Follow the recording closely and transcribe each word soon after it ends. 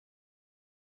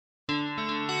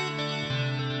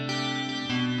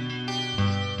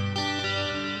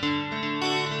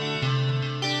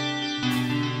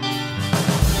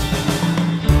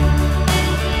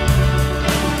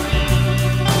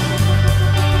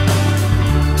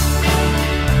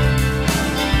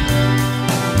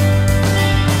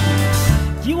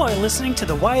listening to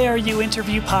the Why Are You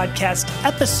Interview Podcast,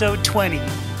 Episode 20.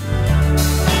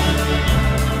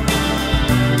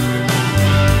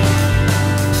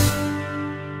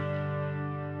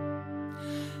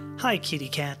 Hi, kitty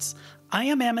cats. I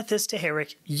am Amethyst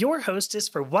Herrick, your hostess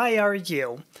for Why Are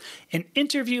You, an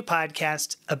interview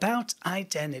podcast about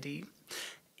identity.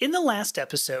 In the last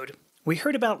episode, we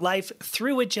heard about life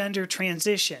through a gender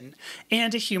transition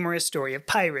and a humorous story of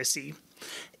piracy.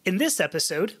 In this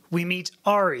episode, we meet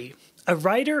Ari, a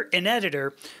writer and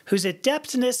editor whose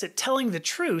adeptness at telling the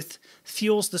truth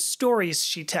fuels the stories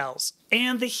she tells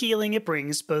and the healing it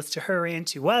brings both to her and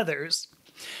to others.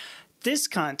 This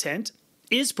content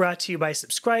is brought to you by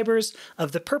subscribers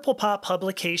of the Purple Pop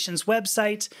Publications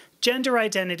website, Gender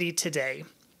Identity Today.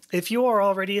 If you are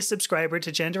already a subscriber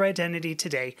to Gender Identity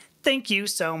Today, thank you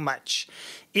so much.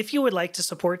 If you would like to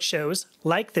support shows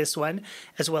like this one,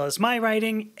 as well as my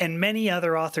writing and many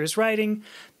other authors' writing,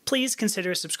 please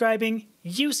consider subscribing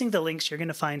using the links you're going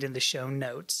to find in the show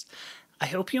notes. I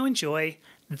hope you enjoy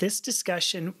this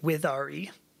discussion with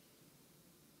Ari.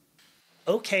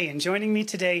 Okay, and joining me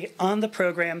today on the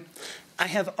program, I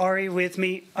have Ari with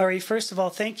me. Ari, first of all,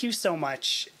 thank you so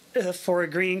much for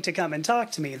agreeing to come and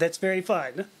talk to me. That's very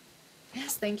fun.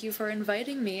 Yes, thank you for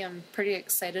inviting me. I'm pretty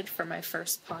excited for my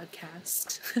first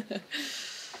podcast.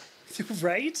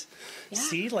 Right? Yeah.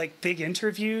 See, like big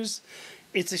interviews.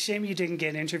 It's a shame you didn't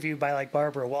get interviewed by like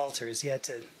Barbara Walters. You had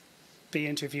to be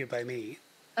interviewed by me.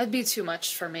 That'd be too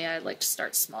much for me. I'd like to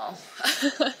start small.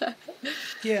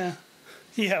 Yeah.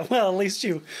 Yeah, well, at least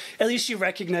you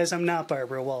recognize I'm not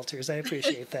Barbara Walters. I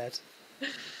appreciate that.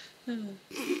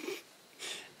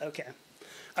 Okay.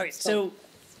 All right, so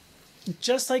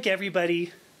just like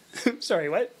everybody... Sorry,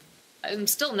 what? I'm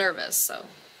still nervous, so...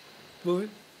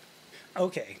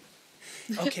 Okay.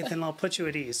 Okay, then I'll put you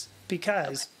at ease.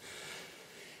 Because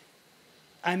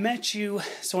I met you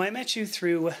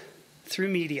through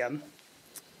Medium.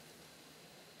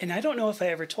 And I don't know if I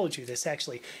ever told you this,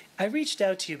 actually. I reached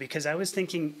out to you because I was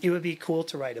thinking it would be cool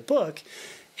to write a book.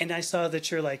 And I saw that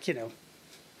you're like,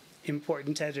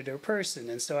 important editor person.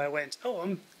 And so I went,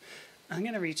 I'm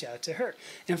going to reach out to her.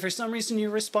 And for some reason you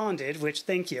responded, which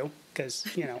thank you, because,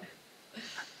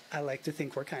 I like to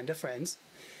think we're kind of friends.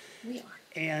 We are.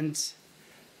 And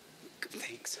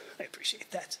thanks. I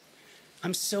appreciate that.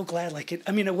 I'm so glad, I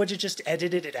would have just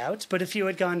edited it out. But if you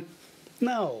had gone,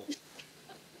 no.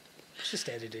 Just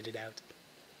edited it out.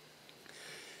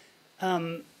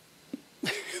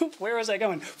 Where was I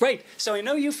going? Right. So I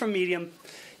know you from Medium.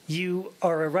 You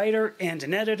are a writer and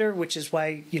an editor, which is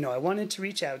why, I wanted to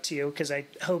reach out to you because I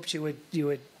hoped you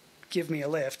would give me a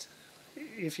lift,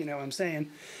 if you know what I'm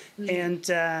saying. Mm-hmm.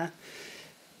 And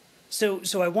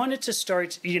so I wanted to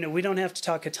start, we don't have to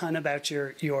talk a ton about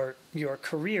your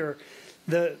career.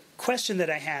 The question that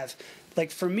I have,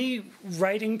 for me,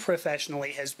 writing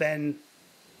professionally has been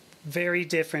very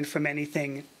different from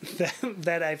anything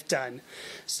that I've done.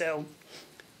 So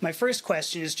my first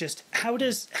question is just how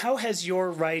has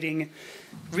your writing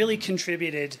really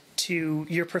contributed to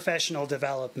your professional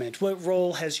development? What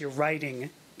role has your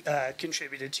writing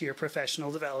contributed to your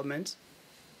professional development?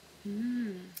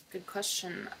 Good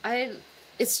question.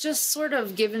 It's just sort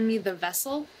of given me the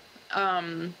vessel.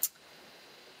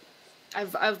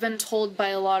 I've been told by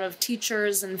a lot of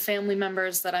teachers and family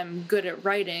members that I'm good at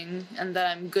writing and that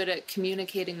I'm good at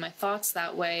communicating my thoughts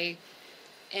that way.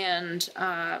 And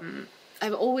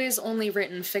I've always only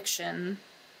written fiction,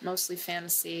 mostly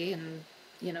fantasy and,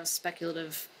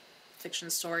 speculative fiction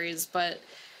stories. But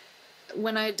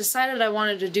when I decided I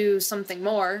wanted to do something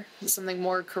more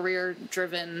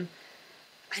career-driven,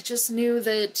 I just knew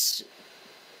that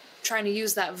trying to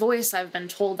use that voice I've been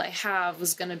told I have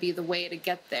was going to be the way to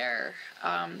get there.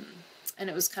 And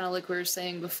it was kind of like we were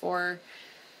saying before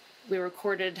we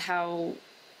recorded, how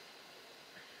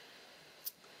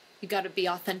you got to be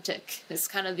authentic. It's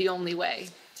kind of the only way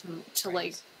to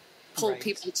pull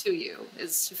people to you,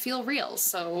 is to feel real.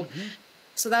 So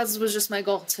so that was just my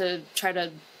goal, to try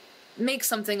to make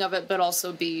something of it, but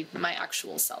also be my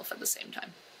actual self at the same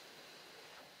time.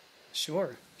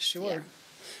 Sure. Yeah.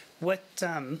 What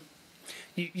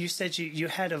you said you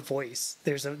had a voice.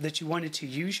 That you wanted to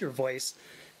use your voice.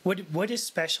 What is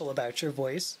special about your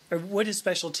voice, or what is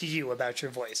special to you about your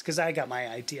voice? Because I got my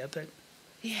idea, but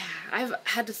yeah, I've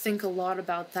had to think a lot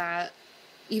about that.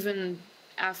 Even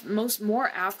more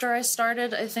after I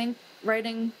started, I think,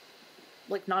 writing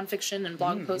nonfiction and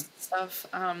blog posts and stuff.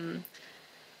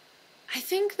 I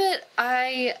think that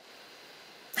I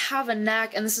have a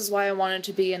knack, and this is why I wanted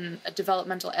to be a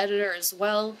developmental editor as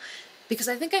well, because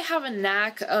I think I have a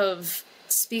knack of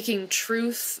speaking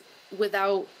truth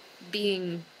without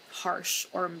being harsh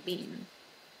or mean.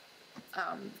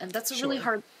 And that's a really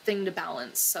hard thing to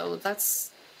balance. So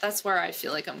that's where I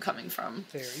feel like I'm coming from.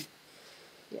 Very.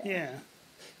 Yeah.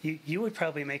 You would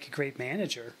probably make a great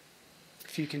manager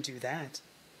if you can do that.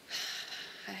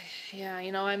 Yeah,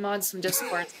 I mod some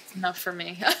Discord. It's enough for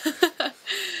me.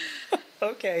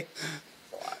 Okay.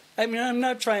 I mean, I'm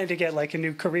not trying to get like a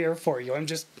new career for you. I'm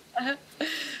just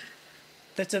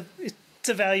it's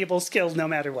a valuable skill no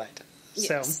matter what. Yes,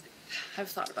 so I've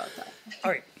thought about that.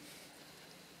 All right.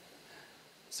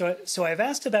 So I've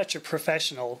asked about your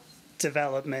professional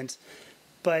development,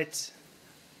 but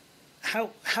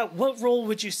what role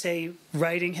would you say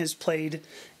writing has played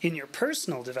in your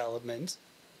personal development?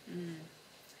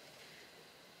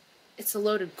 It's a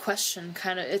loaded question,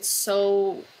 kind of. It's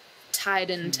so tied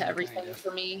into everything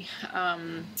for me.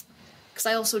 Because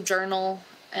I also journal,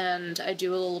 and I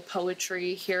do a little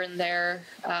poetry here and there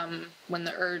when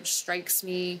the urge strikes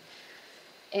me.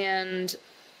 And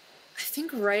I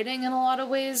think writing in a lot of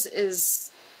ways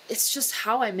it's just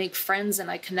how I make friends and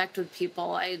I connect with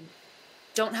people. I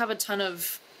don't have a ton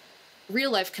of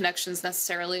real life connections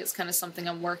necessarily. It's kind of something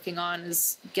I'm working on,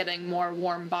 is getting more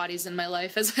warm bodies in my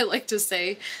life, as I like to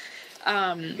say.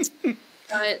 But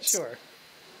sure.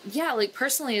 Yeah, like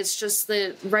personally, it's just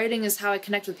that writing is how I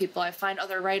connect with people. I find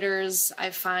other writers,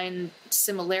 I find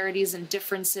similarities and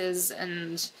differences,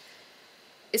 and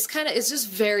it's just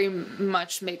very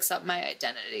much makes up my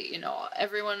identity.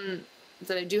 Everyone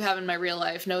that I do have in my real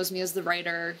life knows me as the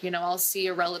writer. I'll see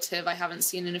a relative I haven't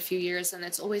seen in a few years, and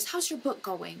it's always, how's your book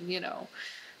going?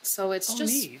 So it's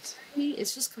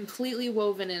it's just completely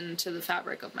woven into the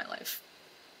fabric of my life.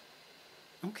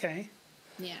 Okay.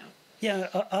 Yeah. Yeah,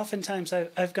 oftentimes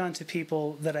I've gone to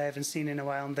people that I haven't seen in a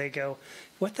while, and they go,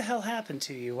 "What the hell happened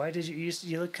to you? Why did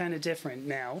you look kind of different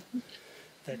now?"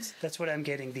 That's what I'm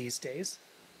getting these days.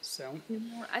 So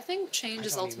I think change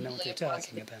is ultimately I don't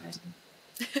even know what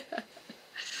they're talking about.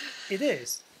 It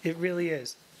is. It really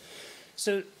is.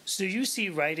 So you see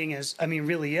writing as,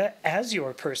 really as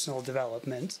your personal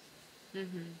development.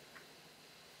 Mm-hmm.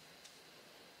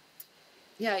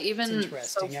 Yeah, even it's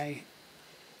interesting. Yeah,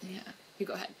 you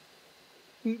go ahead.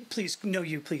 Please, no,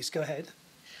 you please go ahead.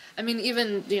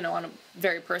 Even on a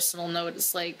very personal note,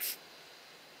 it's like,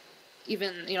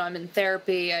 even I'm in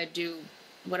therapy. I do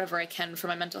whatever I can for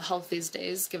my mental health these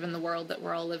days, given the world that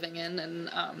we're all living in, and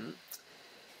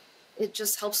it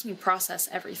just helps me process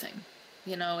everything.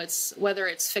 It's whether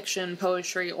it's fiction,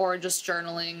 poetry, or just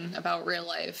journaling about real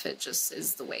life. It just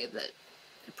is the way that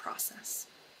I process.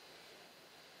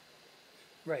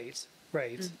 Right.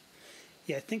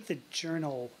 Yeah, I think the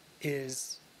journal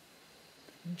is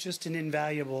just an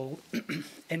invaluable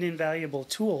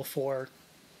tool for,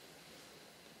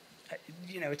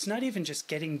 it's not even just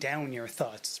getting down your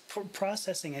thoughts.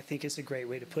 Processing, I think, is a great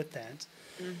way to put that.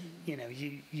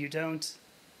 Mm-hmm. You don't,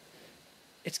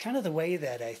 it's kind of the way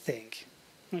that I think,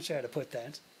 I'm not sure how to put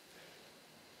that.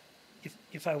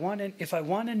 If I want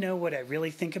to know what I really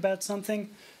think about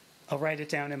something, I'll write it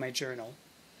down in my journal.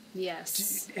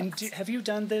 Yes. Have you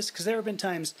done this? Because there have been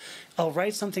times I'll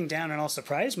write something down and I'll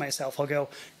surprise myself. I'll go,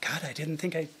 God, I didn't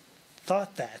think I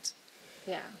thought that.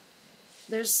 Yeah.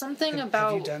 There's something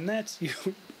about... Have you done that?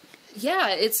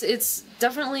 Yeah, it's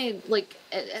definitely, like,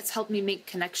 it's helped me make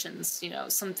connections,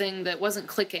 something that wasn't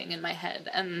clicking in my head.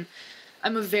 And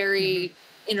I'm a very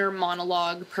inner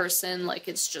monologue person. Like,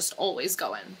 it's just always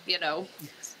going,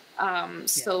 Yes.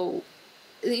 So...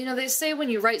 they say when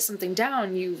you write something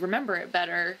down, you remember it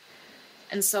better.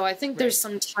 And so I think there's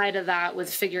some tie to that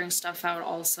with figuring stuff out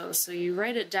also. So you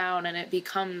write it down and it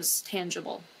becomes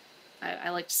tangible. I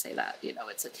like to say that,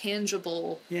 it's a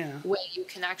tangible way you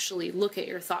can actually look at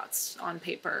your thoughts on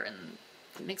paper, and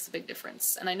it makes a big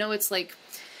difference. And I know it's like,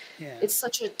 it's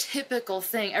such a typical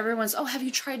thing. Everyone's, oh, have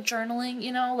you tried journaling?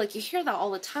 Like you hear that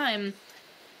all the time.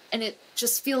 And it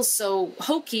just feels so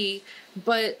hokey,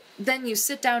 but then you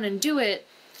sit down and do it,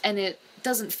 and it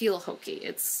doesn't feel hokey.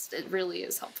 It really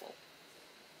is helpful.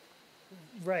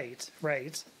 Right.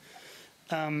 What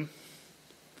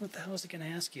the hell was I going to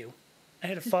ask you? I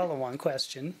had a follow-on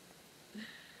question.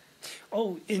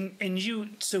 Oh,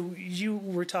 so you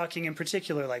were talking in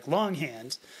particular like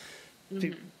longhand.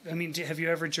 Mm-hmm. Have you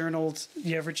ever journaled?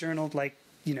 Like,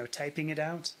 typing it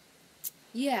out?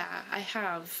 Yeah, I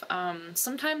have.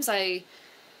 Sometimes I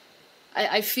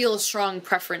feel a strong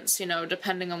preference,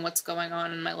 depending on what's going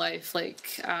on in my life.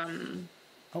 Like,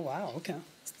 oh wow, okay.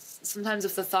 Sometimes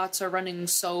if the thoughts are running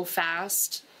so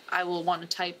fast, I will want to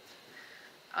type.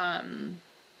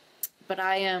 But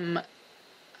I am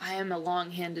a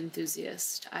longhand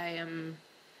enthusiast. I am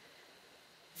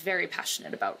very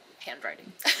passionate about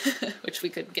handwriting, which we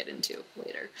could get into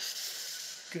later.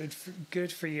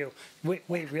 Good for you. Wait,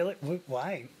 really?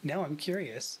 Why? No, I'm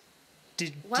curious. Do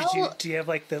you have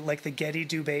like the Getty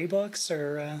Dubé books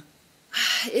or?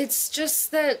 It's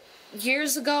just that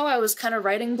years ago I was kind of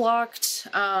writing blocked,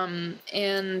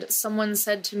 and someone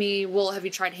said to me, "Well, have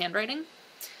you tried handwriting?"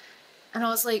 And I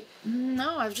was like,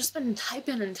 "No, I've just been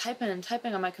typing and typing and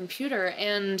typing on my computer."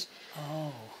 And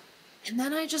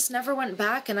then I just never went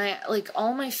back, and I, like,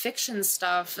 all my fiction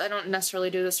stuff, I don't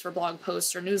necessarily do this for blog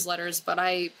posts or newsletters, but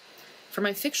for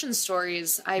my fiction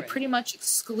stories, I pretty much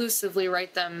exclusively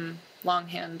write them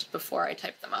longhand before I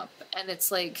type them up. And it's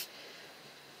like,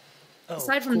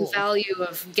 aside from the value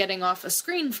of getting off a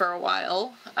screen for a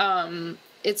while,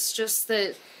 it's just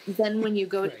that then when you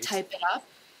go to type it up,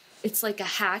 it's like a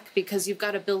hack because you've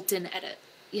got a built-in edit,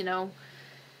 you know?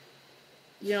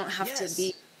 You don't have to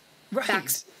be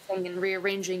backspacing and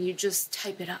rearranging, you just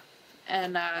type it up.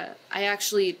 And I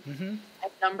actually I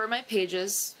number my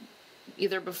pages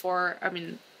either before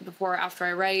or after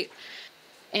I write,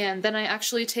 and then I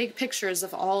actually take pictures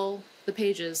of all the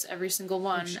pages, every single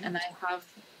one, and I have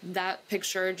that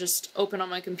picture just open on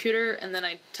my computer, and then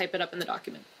I type it up in the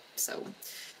document. So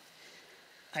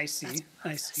I see.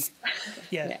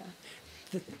 Yeah.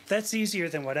 That's easier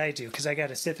than what I do, because I got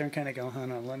to sit there and kind of go, hold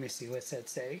on, let me see, what's that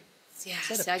say? Yeah,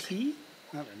 is that a P?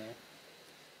 I don't know.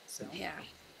 So. Yeah,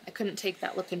 I couldn't take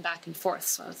that looking back and forth,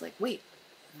 so I was like, wait,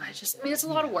 it's a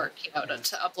lot of work,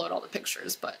 to upload all the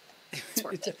pictures, but it's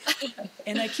worth it.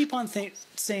 And I keep on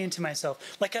saying to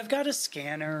myself, like, I've got a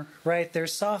scanner, right?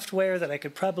 There's software that I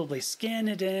could probably scan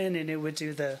it in, and it would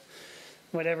do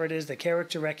whatever it is, the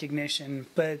character recognition,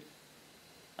 but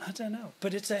I don't know.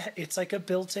 But it's like a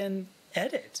built-in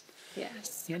edit.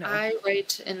 Yes. I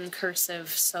write in cursive,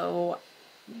 so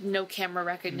no camera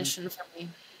recognition for me.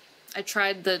 I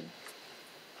tried the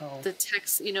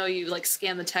text, you like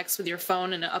scan the text with your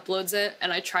phone and it uploads it,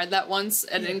 and I tried that once,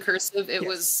 and in cursive it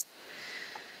was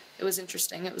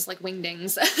interesting. It was like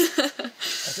wingdings.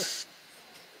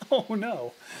 Oh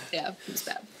no. Yeah, it was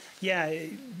bad. Yeah,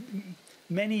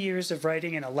 many years of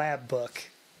writing in a lab book.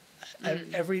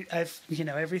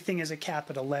 Everything is a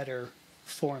capital letter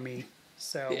for me.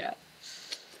 So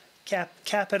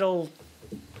capital,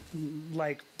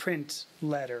 like print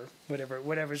letter,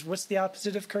 whatever's. What's the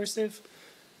opposite of cursive?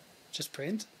 Just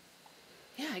print?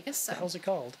 Yeah, I guess so. What the hell's it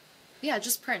called? Yeah,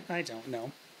 just print. I don't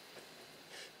know.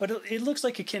 But it looks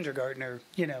like a kindergartner,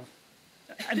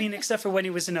 I mean, except for when he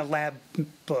was in a lab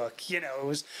book, it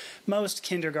was, most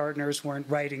kindergartners weren't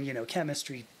writing,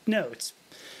 chemistry notes.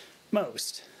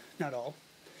 Most, not all.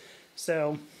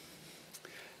 So,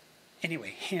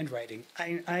 anyway, handwriting.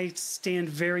 I stand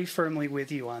very firmly with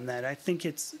you on that. I think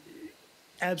it's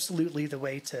absolutely the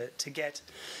way to get.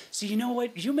 So you know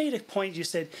what? You made a point. You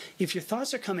said, if your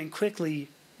thoughts are coming quickly,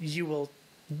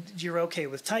 you're okay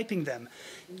with typing them.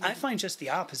 I find just the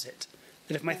opposite.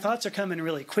 That if my thoughts are coming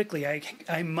really quickly,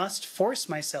 I must force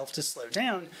myself to slow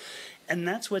down. And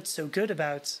that's what's so good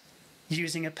about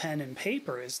using a pen and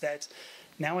paper, is that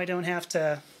now I don't have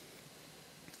to,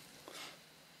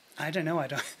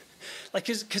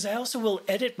 because I also will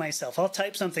edit myself. I'll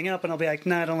type something up and I'll be like,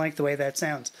 I don't like the way that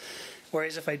sounds.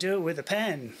 Whereas if I do it with a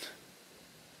pen,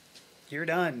 you're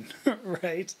done,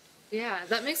 right? Yeah,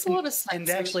 that makes a lot of sense. And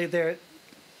actually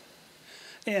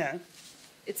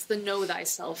it's the know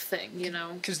thyself thing,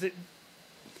 Because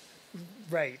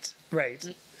right.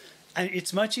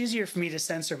 It's much easier for me to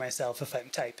censor myself if I'm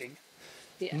typing.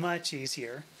 Yeah. Much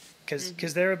easier.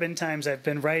 Because there have been times I've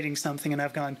been writing something and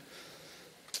I've gone,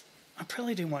 I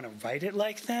probably didn't want to write it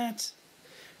like that.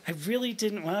 I really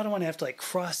didn't. Well, I don't want to have to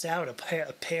cross out a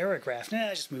paragraph.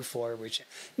 Just move forward.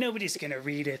 Nobody's going to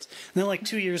read it. And then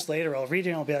 2 years later, I'll read it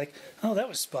and I'll be like, oh, that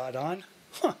was spot on.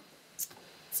 Huh.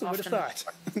 So I would have thought.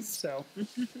 So,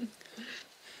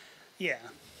 yeah.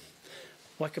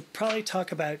 Well, I could probably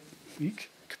talk about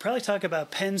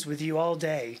pens with you all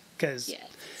day, because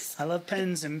I love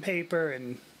pens and paper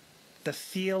and the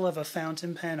feel of a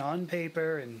fountain pen on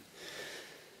paper.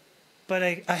 But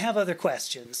I have other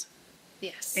questions.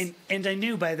 Yes. And I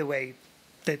knew, by the way,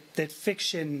 that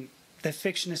fiction,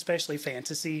 especially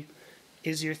fantasy,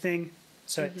 is your thing.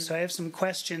 So I have some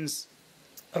questions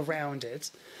around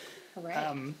it. All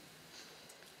right.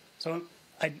 So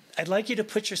I'd like you to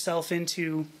put yourself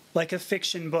into a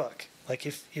fiction book.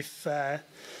 If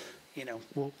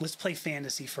let's play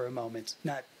fantasy for a moment.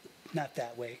 Not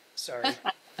that way. Sorry.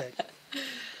 But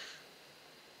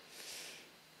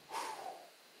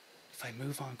if I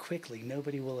move on quickly,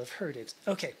 nobody will have heard it.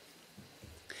 Okay.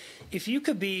 If you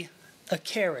could be a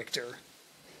character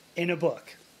in a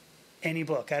book, any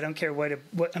book, I don't care what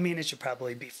I mean, it should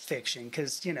probably be fiction,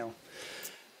 because,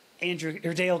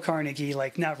 Dale Carnegie,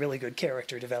 like not really good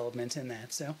character development in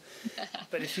that. So,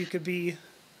 but if you could be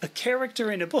a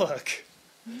character in a book,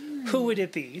 who would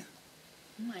it be?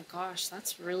 Oh my gosh,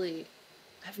 that's really,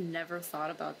 I've never thought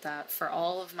about that. For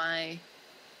all of my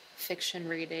fiction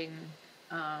reading,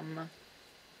 this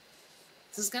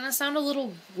is gonna sound a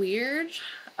little weird,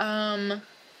 but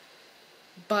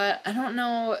I don't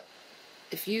know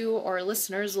if you or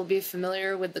listeners will be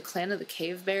familiar with the Clan of the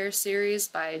Cave Bear series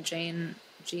by Jane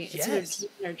Yes.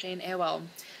 or Jane Well,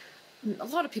 a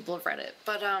lot of people have read it,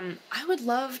 but I would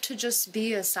love to just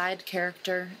be a side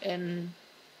character in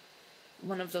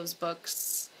one of those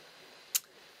books.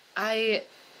 I'm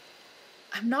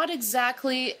not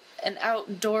exactly an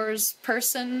outdoors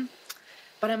person,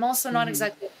 but I'm also not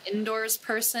exactly an indoors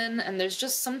person, and there's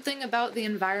just something about the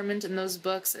environment in those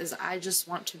books is I just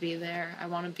want to be there. I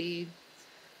want to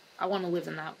live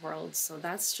in that world. So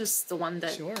that's just the one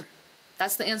that Sure.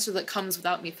 That's the answer that comes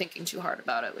without me thinking too hard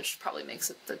about it, which probably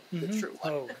makes it the true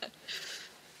one. Oh.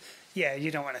 Yeah, you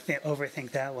don't want to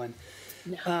overthink that one.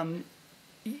 No.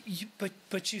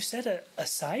 But you said a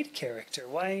side character.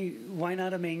 Why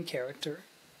not a main character?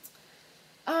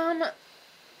 The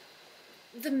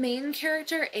main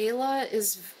character, Ayla,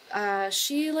 is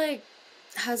she like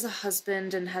has a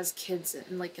husband and has kids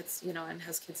and like it's and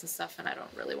has kids and stuff, and I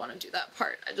don't really want to do that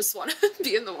part. I just want to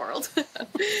be in the world.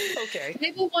 Okay.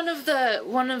 Maybe one of the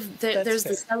there's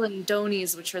fair. the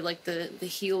Celandonis, which are like the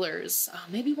healers.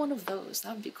 Maybe one of those.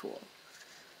 That would be cool.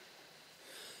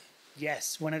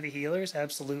 Yes, one of the healers,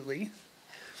 absolutely.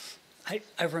 I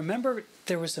remember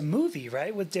there was a movie,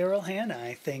 right, with Daryl Hannah,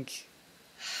 I think.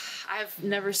 I've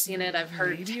never seen it. I've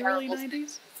heard Maybe early terrible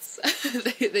 90s?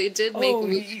 they did make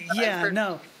me. Yeah,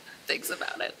 no. things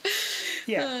about it.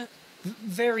 Yeah.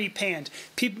 Very panned.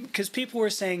 Because people were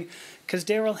saying, because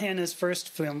Daryl Hannah's first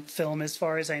film, as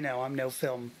far as I know, I'm no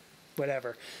film,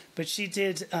 whatever, but she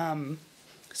did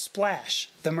Splash,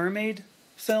 the mermaid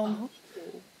film. Oh.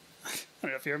 I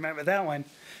don't know if you remember that one.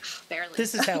 Barely.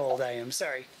 This is how old I am,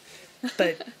 sorry.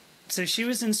 But so she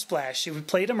was in Splash. She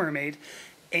played a mermaid.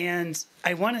 And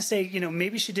I want to say,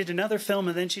 maybe she did another film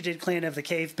and then she did Clan of the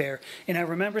Cave Bear. And I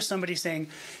remember somebody saying,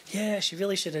 yeah, she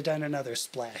really should have done another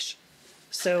Splash.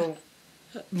 So,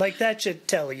 like, that should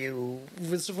tell you,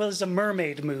 was a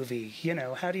mermaid movie.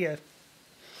 How do you,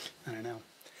 I don't know,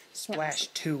 Splash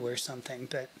 2 or something.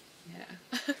 But, Yeah.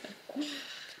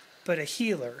 but a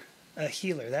healer,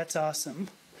 that's awesome.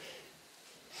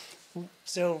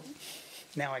 So,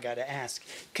 now I got to ask,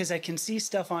 because I can see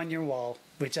stuff on your wall,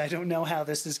 which I don't know how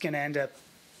this is going to end up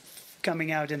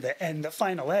coming out in the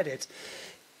final edit.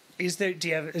 Is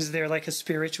there like a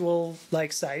spiritual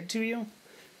like side to you,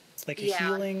 like a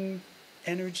healing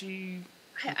energy?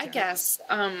 I guess.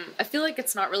 I feel like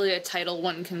it's not really a title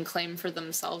one can claim for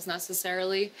themselves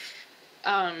necessarily.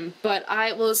 But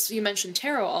you mentioned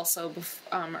tarot also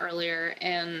earlier,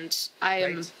 and I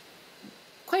am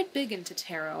quite big into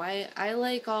tarot. I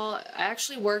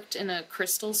actually worked in a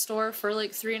crystal store for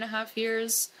like 3.5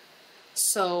 years.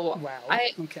 So Wow.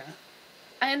 I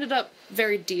ended up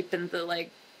very deep in the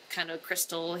like kind of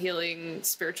crystal healing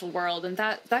spiritual world, and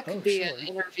that could be an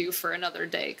interview for another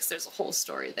day because there's a whole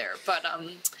story there. But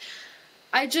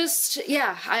I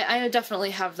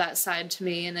definitely have that side to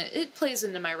me, and it plays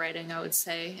into my writing, I would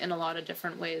say, in a lot of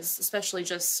different ways, especially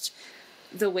just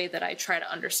the way that I try to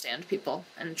understand people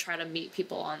and try to meet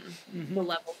people on the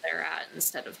level they're at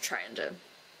instead of trying to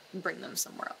bring them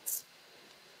somewhere else.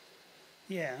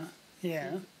 Yeah.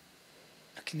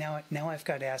 Okay, now I've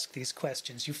got to ask these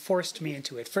questions. You forced me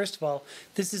into it. First of all,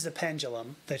 this is a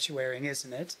pendulum that you're wearing,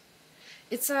 isn't it?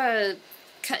 It's a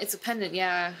pendant,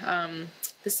 yeah.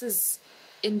 This is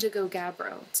Indigo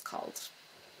Gabbro, it's called.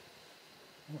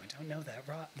 Oh, I don't know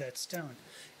that stone.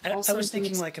 I Also, was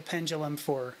thinking like a pendulum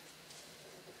for...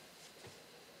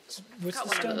 What's got the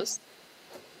one stone? of those.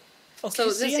 Okay, So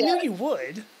see, I knew you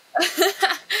would.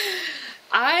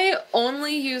 I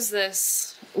only use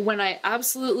this when I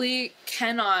absolutely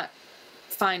cannot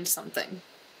find something.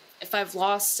 If I've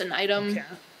lost an item,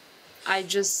 I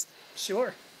just...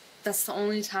 Sure. That's the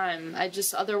only time.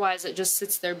 Otherwise it just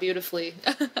sits there beautifully.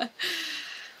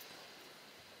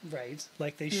 Right,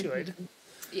 like they should.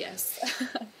 Yes.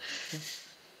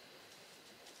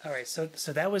 All right, so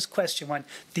that was question one.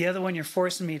 The other one, you're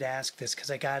forcing me to ask this because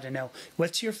I got to know.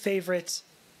 What's your favorite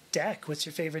deck? What's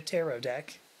your favorite tarot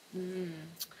deck?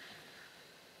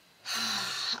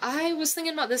 I was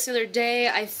thinking about this the other day.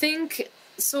 I think,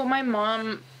 so my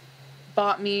mom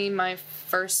bought me my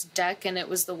first deck, and it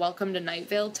was the Welcome to Night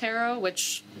Vale Tarot,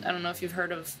 which I don't know if you've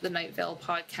heard of the Night Vale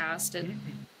podcast. It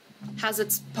has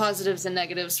its positives and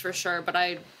negatives for sure, but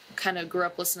I kind of grew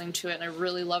up listening to it, and I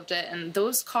really loved it. And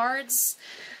those cards,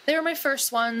 they were my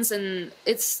first ones, and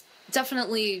it's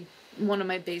definitely one of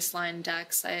my baseline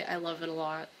decks. I love it a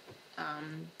lot.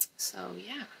 So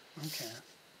yeah. Okay.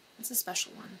 It's a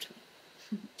special one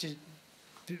to me.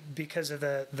 Because of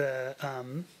the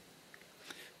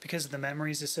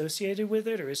memories associated with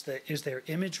it, or is there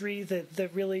imagery that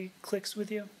really clicks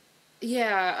with you?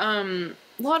 Yeah, a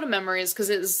lot of memories,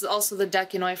 because it's also the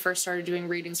deck, I first started doing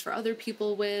readings for other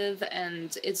people with,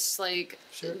 and it's like...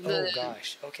 Sure. Oh,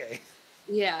 gosh. Okay.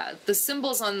 Yeah, the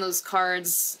symbols on those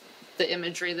cards, the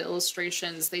imagery, the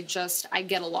illustrations, I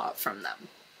get a lot from them.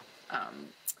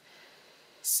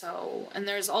 And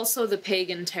there's also the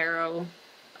Pagan Tarot.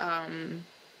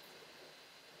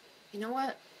 You know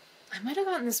what? I might have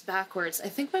gotten this backwards. I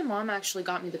think my mom actually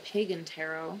got me the Pagan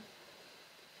Tarot.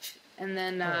 And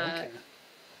then, okay.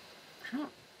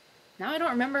 I don't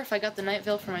remember if I got the Night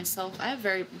Veil for myself. I have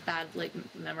very bad,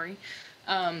 memory.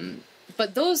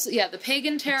 But those, the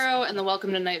Pagan Tarot and the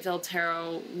Welcome to Night Veil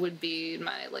Tarot would be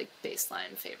my,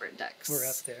 baseline favorite decks. We're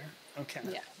up there. Okay.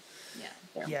 Yeah.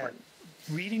 They're important.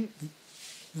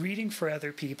 Reading for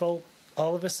other people,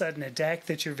 all of a sudden a deck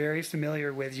that you're very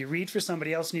familiar with, you read for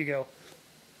somebody else and you go,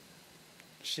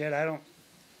 shit, I don't...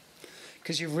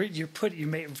 Because you're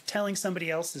telling somebody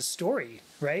else's story,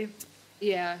 right?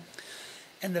 Yeah.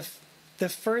 And the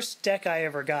first deck I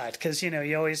ever got, because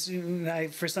you always,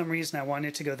 for some reason I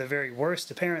wanted to go the very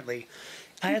worst. Apparently,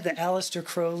 I had the Aleister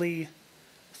Crowley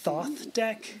Thoth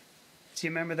deck. Do you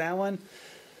remember that one?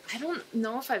 I don't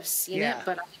know if I've seen it,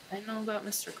 but I know about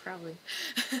Mr. Crowley.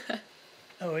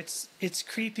 Oh, it's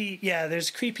creepy. Yeah, there's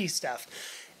creepy stuff,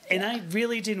 and I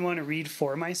really didn't want to read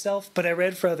for myself, but I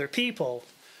read for other people.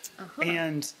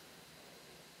 And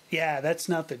that's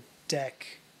not the deck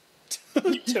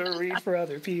to read for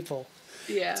other people.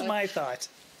 Yeah. It's my thought.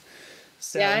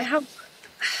 So, yeah, I have...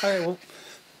 All right, well...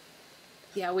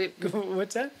 Yeah,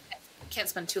 What's that? Can't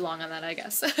spend too long on that, I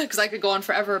guess, because I could go on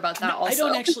forever about that also. I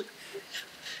don't actually...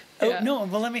 Oh, no,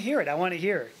 well, let me hear it. I want to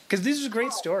hear it. Because these are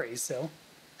great stories, so...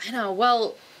 I know.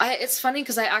 Well, it's funny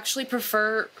because I actually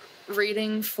prefer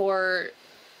reading for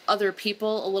other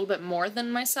people a little bit more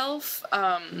than myself.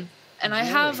 And I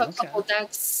have a couple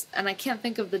decks, and I can't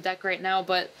think of the deck right now,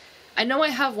 but I know I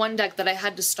have one deck that I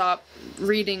had to stop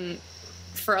reading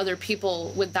for other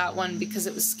people with that one because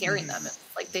it was scaring them. It,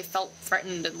 they felt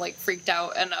threatened and freaked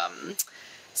out, and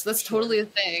so that's totally a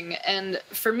thing. And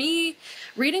for me,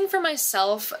 reading for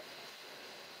myself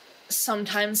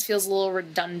sometimes feels a little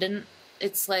redundant.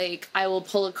 It's I will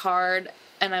pull a card,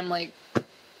 and I'm like,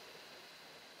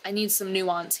 I need some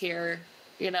nuance here.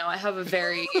 I have a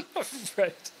very...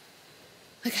 Right.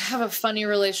 I have a funny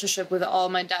relationship with all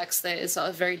my decks that is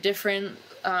very different.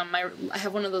 I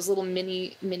have one of those little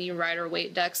mini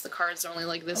Rider-Waite decks. The cards are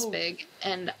only this big,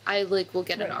 and I will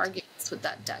get in arguments with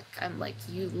that deck. I'm like,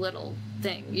 you little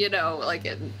thing,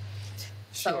 it.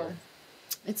 So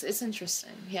it's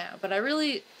interesting, yeah. But I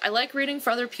like reading for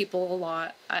other people a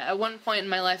lot. At one point in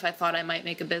my life, I thought I might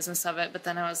make a business of it, but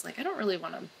then I was like, I don't really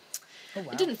want to. Oh,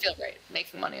 wow. It didn't feel great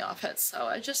making money off it, so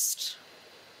I just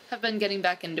have been getting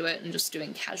back into it and just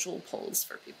doing casual pulls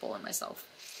for people and myself.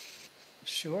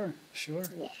 Sure.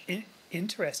 Yeah.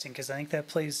 Interesting, because I think that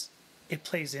plays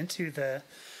into the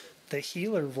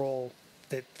healer role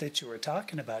that you were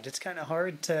talking about. It's kind of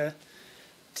hard to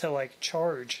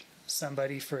charge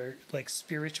somebody for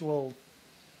spiritual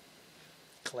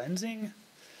cleansing.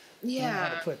 Yeah. I don't know how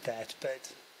to put that,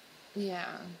 but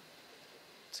yeah,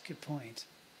 it's a good point.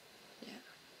 Yeah.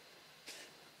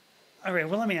 All right.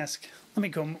 Well, let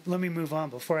me move on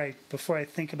before I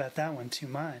think about that one too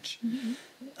much.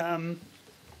 Mm-hmm.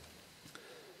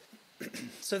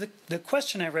 So the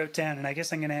question I wrote down, and I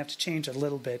guess I'm going to have to change a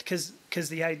little bit because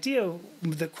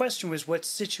the question was what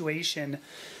situation.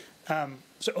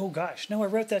 Oh gosh, no, I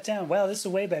wrote that down. Wow, this is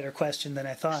a way better question than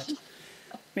I thought.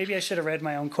 Maybe I should have read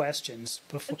my own questions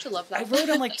before. Don't you love that? I wrote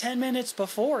them 10 minutes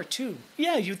before too.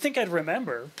 Yeah, you'd think I'd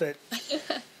remember, but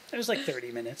it was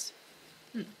 30 minutes.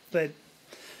 But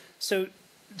so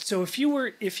if you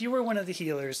were one of the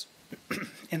healers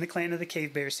in the Clan of the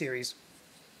Cave Bear series,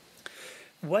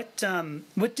 what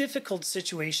difficult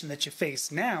situation that you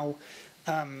face now,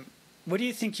 what do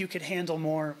you think you could handle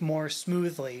more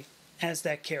smoothly as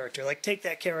that character? Take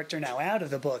that character now out of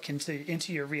the book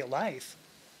into your real life.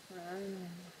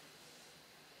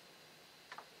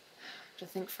 To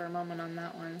think for a moment on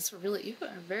that one. So really, you are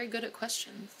very good at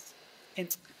questions.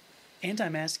 And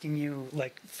I'm asking you,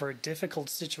 for difficult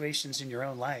situations in your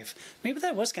own life. Maybe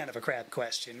that was kind of a crap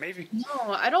question. Maybe.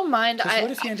 No, I don't mind. What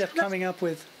if you end up coming up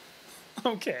with...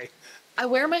 Okay. I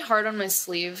wear my heart on my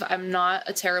sleeve. I'm not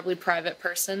a terribly private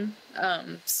person,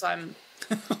 so I'm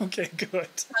Okay, good.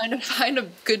 trying to find a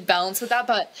good balance with that.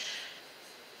 But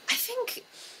I think,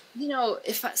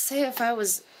 if I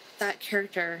was that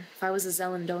character, if I was a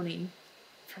Zelendoni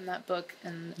from that book,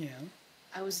 and Yeah.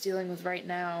 I was dealing with right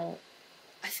now,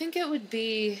 I think it would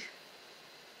be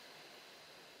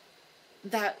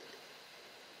that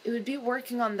it would be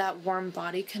working on that warm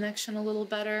body connection a little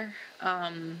better.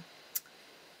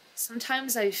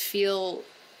 Sometimes I feel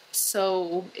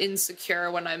so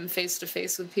insecure when I'm face to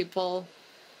face with people.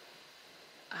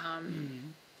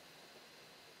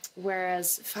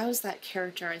 Whereas if I was that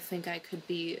character, I think I could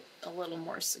be a little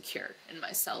more secure in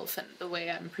myself and the way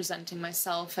I'm presenting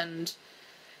myself, and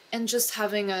just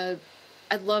having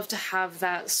I'd love to have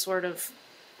that sort of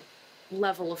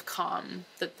level of calm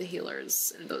that the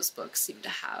healers in those books seem to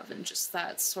have, and just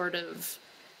that sort of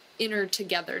inner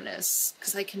togetherness,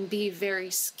 because I can be very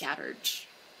scattered.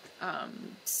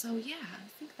 So yeah, I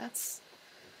think that's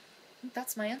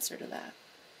my answer to that.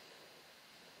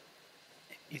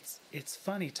 It's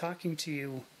funny talking to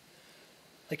you.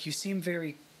 Like, you seem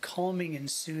very calming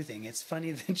and soothing. It's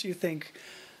funny that you think,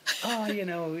 oh,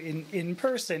 in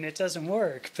person it doesn't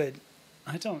work, but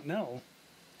I don't know.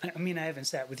 I mean, I haven't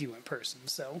sat with you in person,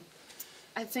 so.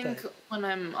 I think when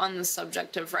I'm on the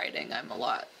subject of writing, I'm a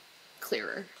lot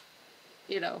clearer.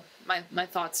 My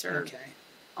thoughts are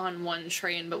on one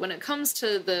train, but when it comes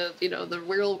to the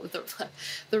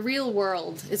real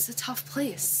world, it's a tough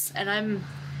place, and I'm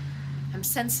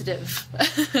sensitive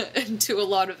to a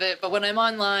lot of it. But when I'm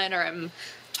online or I'm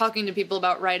talking to people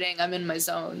about writing, I'm in my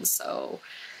zone. So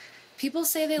people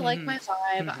say they like my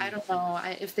vibe. I don't know.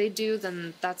 If they do,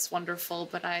 then that's wonderful.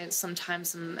 But I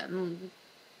sometimes am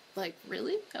like,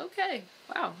 really? Okay.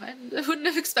 Wow. I wouldn't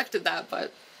have expected that,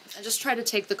 but I just try to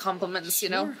take the compliments,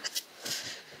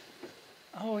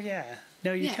 Oh, yeah.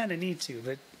 No, you kind of need to.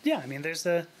 But, yeah, I mean, there's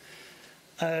the...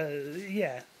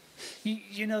 yeah.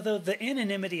 Though, the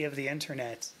anonymity of the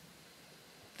internet...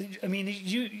 I mean,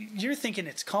 you're thinking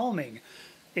it's calming.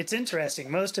 It's interesting.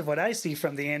 Most of what I see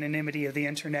from the anonymity of the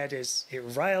internet is it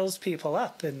riles people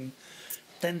up, and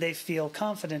then they feel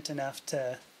confident enough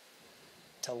to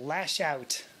lash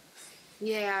out.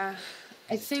 Yeah.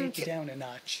 I think... Take you down a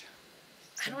notch.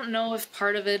 I don't know if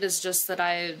part of it is just that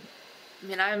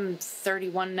I'm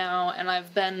 31 now, and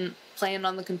I've been playing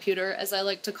on the computer, as I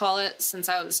like to call it, since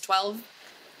I was 12.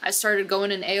 I started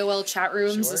going in AOL chat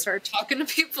rooms and started talking to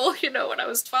people, when I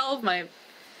was 12. My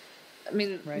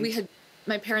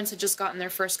parents had just gotten their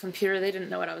first computer. They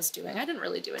didn't know what I was doing. I didn't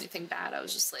really do anything bad. I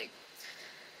was just like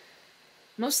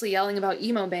mostly yelling about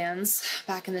emo bands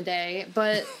back in the day,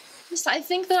 but I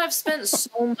think that I've spent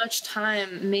so much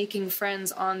time making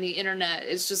friends on the internet.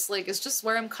 It's just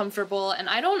where I'm comfortable. And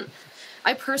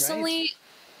I personally,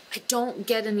 I don't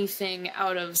get anything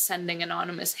out of sending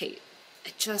anonymous hate.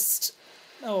 It just...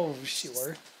 Oh,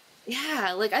 sure.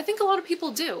 Yeah, I think a lot of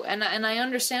people do. And I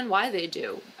understand why they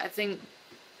do. I think,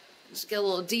 just get a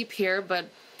little deep here, but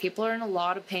people are in a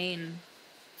lot of pain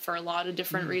for a lot of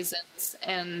different reasons.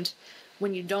 And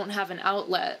when you don't have an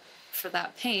outlet for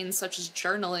that pain, such as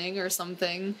journaling or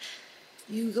something,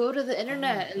 you go to the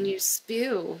internet and you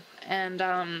spew. And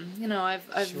I've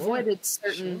avoided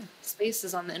certain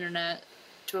spaces on the internet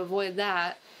to avoid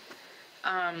that.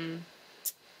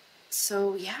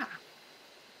 So yeah,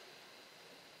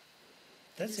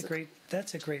 that's a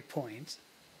great point.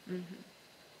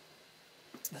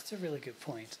 That's a really good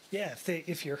point. Yeah,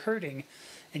 if you're hurting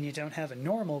and you don't have a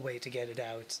normal way to get it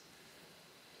out,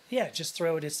 yeah, just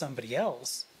throw it at somebody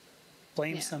else.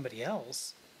 Blame somebody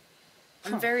else.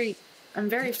 I'm very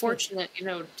fortunate,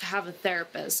 to have a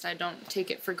therapist. I don't take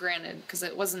it for granted, because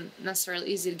it wasn't necessarily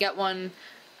easy to get one.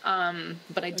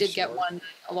 But I did get one.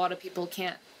 A lot of people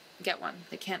can't get one.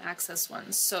 They can't access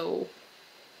one. So,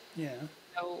 yeah.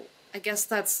 I guess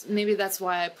that's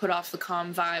why I put off the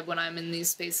calm vibe when I'm in these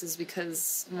spaces,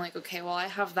 because I'm like, okay, well, I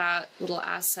have that little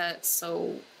asset.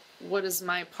 So what is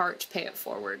my part to pay it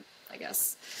forward, I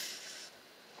guess?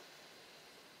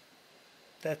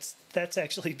 That's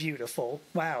actually beautiful.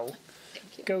 Wow.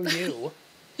 Thank you. Go you.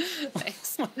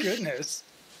 Thanks. Oh, my goodness.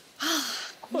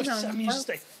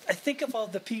 I think of all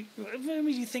the people.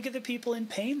 You think of the people in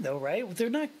pain, though, right? They're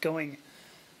not going.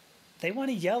 They want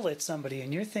to yell at somebody,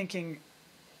 and you're thinking,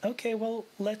 okay, well,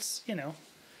 let's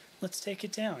take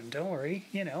it down. Don't worry,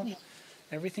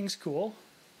 everything's cool.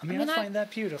 I find that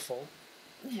beautiful.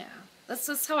 Yeah,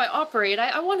 that's how I operate.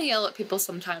 I want to yell at people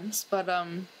sometimes, but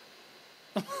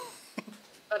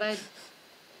but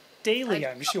daily,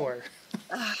 I'm sure.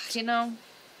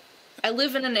 I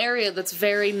live in an area that's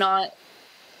very not.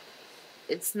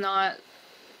 It's not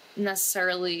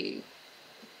necessarily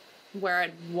where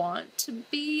I'd want to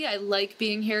be. I like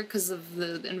being here because of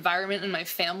the environment and my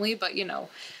family, but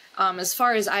as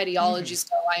far as ideologies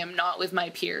go, I am not with my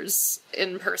peers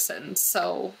in person.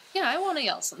 So yeah, I want to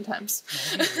yell sometimes.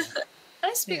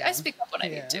 I speak up when I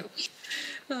need to.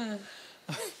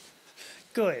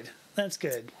 Good. That's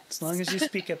good. As long as you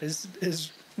speak up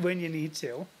is when you need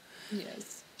to.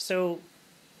 Yes. So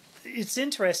it's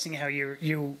interesting how you're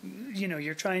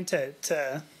trying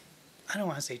to I don't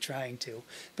want to say trying to,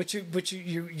 but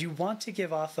you want to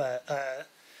give off a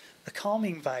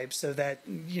calming vibe so that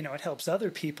it helps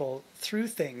other people through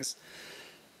things.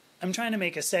 I'm trying to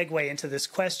make a segue into this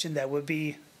question that would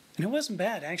be, and it wasn't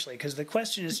bad actually, because the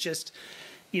question is just,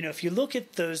 if you look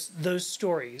at those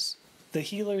stories, the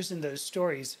healers in those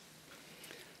stories,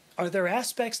 are there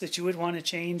aspects that you would want to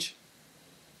change?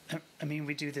 I mean,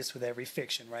 we do this with every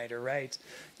fiction writer, right?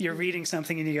 You're reading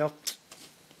something and you go,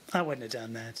 I wouldn't have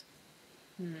done that.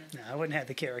 No, I wouldn't have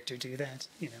the character do that,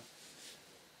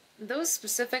 Those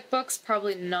specific books,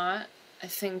 probably not. I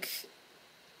think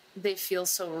they feel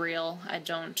so real. I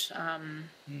don't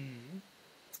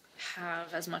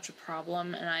have as much a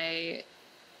problem. And I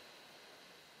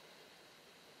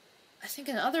think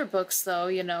in other books, though,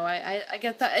 I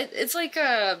get that. It's like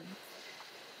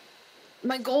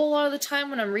my goal a lot of the time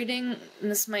when I'm reading,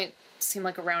 and this might seem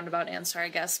like a roundabout answer, I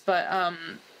guess, but I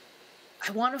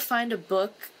want to find a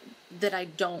book that I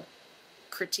don't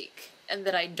critique and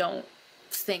that I don't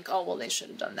think, oh, well, they should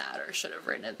have done that or should have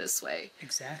written it this way.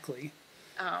 Exactly.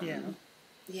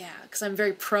 Yeah, because I'm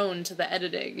very prone to the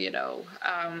editing,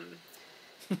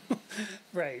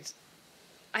 Right.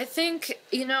 I think,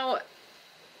 an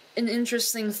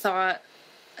interesting thought.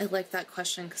 I like that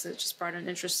question because it just brought an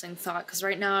interesting thought. Because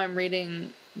right now I'm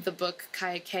reading the book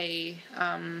Kaike,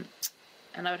 and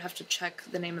I would have to check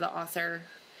the name of the author.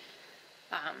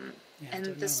 And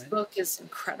this book is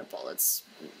incredible. It's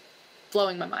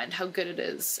blowing my mind how good it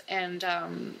is. And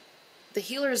the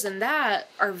healers in that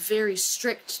are very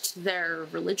strict to their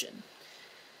religion.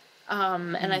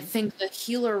 And I think the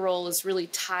healer role is really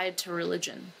tied to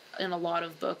religion in a lot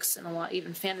of books, and a lot,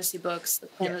 even fantasy books, the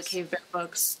Planet of the Cave Bear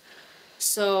books.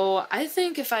 So I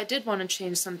think if I did want to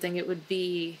change something, it would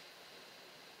be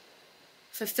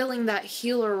fulfilling that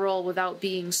healer role without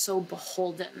being so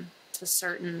beholden to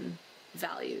certain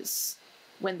values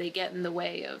when they get in the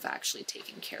way of actually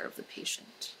taking care of the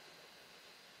patient.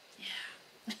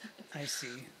 Yeah. I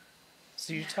see.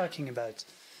 So you're talking about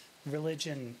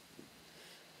religion.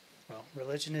 Well,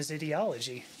 religion is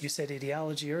ideology. You said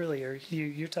ideology earlier.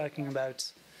 You're talking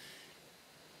about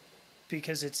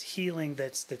because it's healing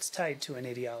that's tied to an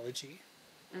ideology.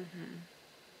 Mm-hmm.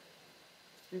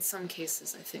 In some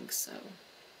cases, I think so.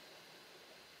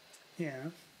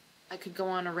 Yeah. I could go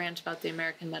on a rant about the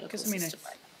American medical system.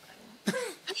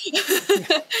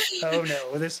 Oh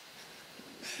no, this.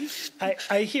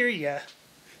 I hear you.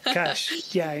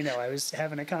 Gosh, yeah, I know. I was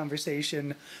having a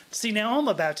conversation. See, now I'm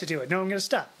about to do it. No, I'm going to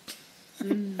stop.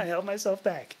 I held myself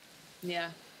back. Yeah.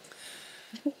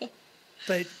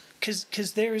 But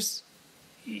because there's,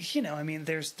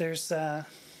 there's. Well,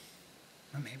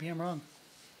 maybe I'm wrong.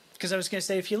 Because I was going to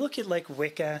say, if you look at like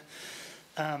Wicca,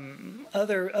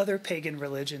 other pagan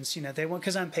religions, they want.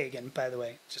 Because I'm pagan, by the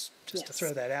way, just to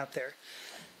throw that out there.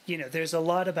 There's a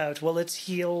lot about, well, let's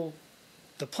heal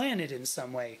the planet in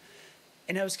some way.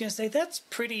 And I was going to say, that's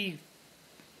pretty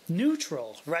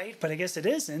neutral, right? But I guess it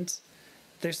isn't.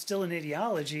 There's still an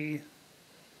ideology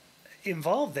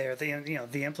involved there.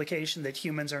 The implication that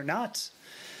humans are not,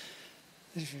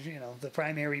 the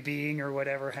primary being or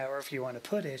whatever, however you want to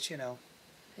put it,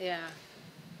 Yeah.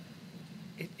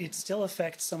 It still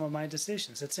affects some of my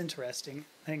decisions. It's interesting.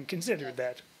 I hadn't considered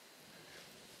that.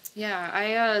 Yeah,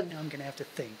 Now I'm going to have to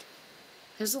think.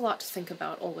 There's a lot to think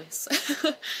about, always.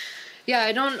 Yeah,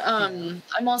 I don't,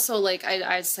 I'm also, like,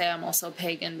 I'd say I'm also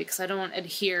pagan because I don't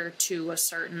adhere to a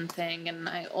certain thing, and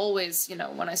I always,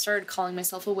 when I started calling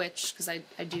myself a witch, because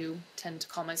I do tend to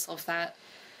call myself that,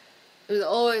 it was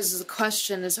always the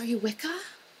question is, are you Wicca?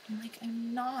 I'm like,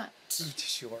 I'm not.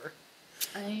 Sure.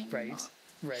 I'm not.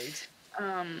 Right.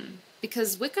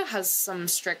 Because Wicca has some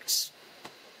strict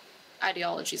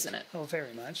ideologies in it. Oh,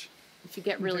 very much. If you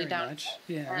get really down.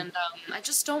 Yeah. And I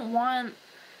just don't want...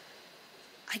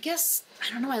 I guess,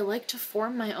 I don't know, I like to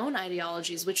form my own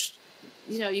ideologies, which,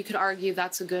 you could argue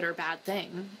that's a good or bad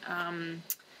thing.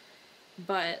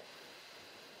 But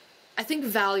I think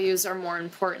values are more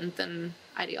important than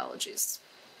ideologies.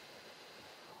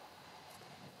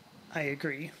 I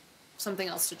agree. Something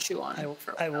else to chew on.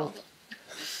 I will.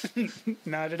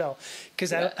 Not at all.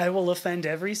 Because I will offend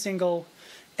every single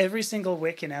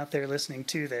Wiccan out there listening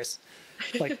to this,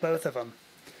 like both of them.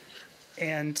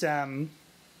 And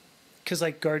because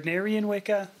like Gardnerian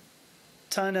Wicca,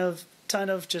 ton of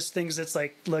just things that's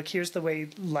like, look, here's the way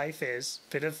life is.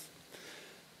 Bit of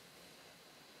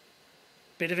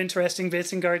interesting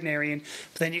bits in Gardnerian,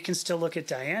 but then you can still look at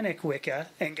Dianic Wicca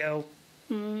and go,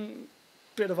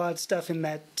 bit of odd stuff in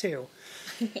that too.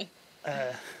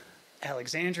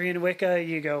 Alexandrian Wicca,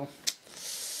 you go,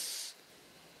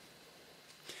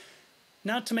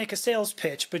 not to make a sales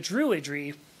pitch, but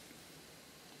Druidry,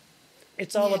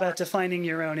 it's all about defining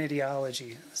your own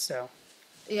ideology. So,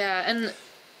 yeah, and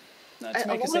not to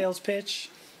make a sales pitch.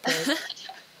 But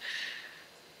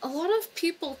a lot of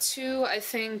people too, I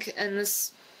think, and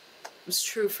this is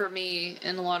true for me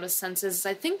in a lot of senses,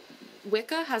 I think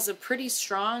Wicca has a pretty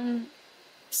strong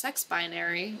sex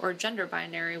binary or gender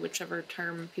binary, whichever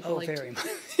term people like very to much.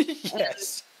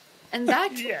 Yes. And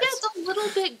that gets a little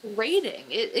bit grating.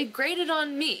 It grated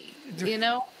on me, you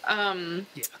know? Yeah.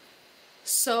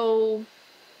 So,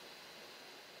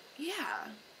 yeah.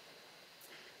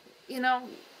 You know,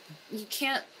 you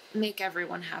can't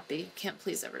everyone happy. You can't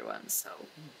please everyone. So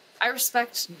I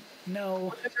respect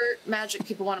whatever magic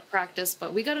people want to practice,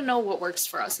 but we got to know what works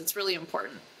for us. It's really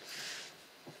important.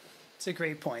 It's a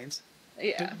great point.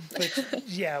 Yeah. But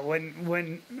yeah,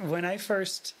 when I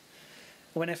first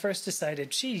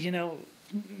decided, gee, you know,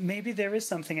 maybe there is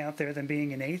something out there than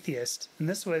being an atheist, and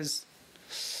this was,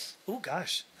 oh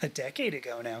gosh, a decade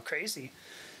ago now. Crazy.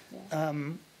 Yeah.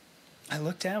 I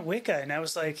looked at Wicca and I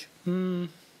was like,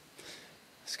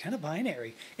 it's kind of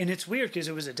binary. And it's weird because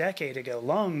it was a decade ago,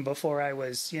 long before I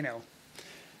was, you know,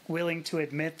 willing to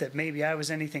admit that maybe I was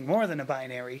anything more than a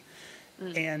binary.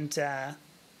 And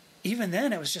even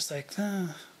then I was just like,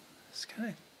 it's kind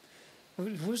of,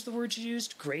 what was the word you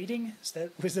used? Grading?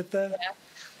 Was it the?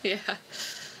 Yeah.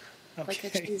 Okay. Like a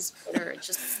cheese grater,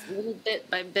 just little bit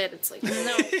by bit. It's like,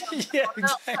 no. Yeah,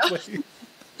 exactly.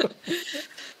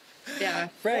 Yeah.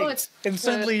 Right. Well, and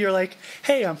suddenly you're like,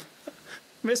 hey, I'm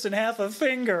missing half a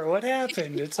finger. What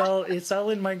happened? It's all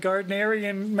in my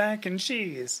Gardnerian mac and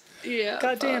cheese. Yeah.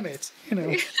 God damn it. You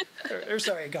know. or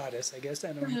sorry, goddess, I guess.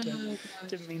 I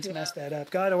didn't mean to mess that up.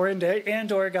 God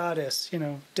or goddess, you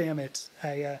know, damn it.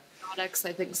 Goddess,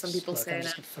 I think some people say I'm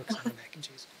just going to focus on the mac and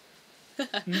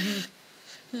cheese.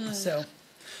 So,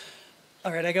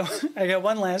 all right, I got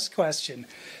one last question.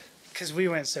 Because we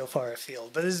went so far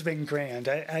afield, but this has been grand.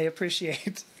 I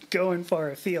appreciate going far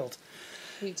afield.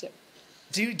 Me too.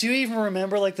 Do you even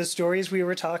remember like the stories we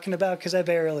were talking about? Because I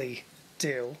barely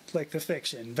do, like the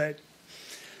fiction, but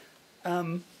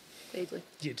vaguely.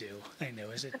 You do. I know.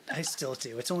 I still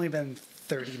do. It's only been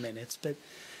 30 minutes, but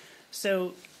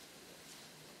so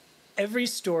every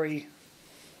story,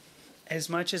 as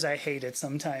much as I hate it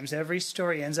sometimes, every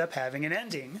story ends up having an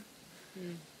ending.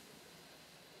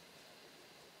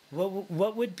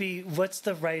 What's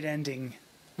the right ending?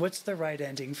 What's the right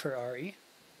ending for Ari?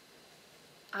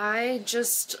 I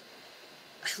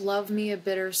love me a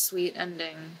bittersweet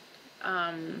ending.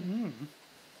 I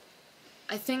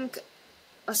think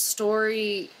a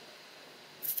story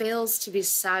fails to be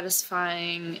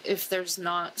satisfying if there's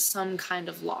not some kind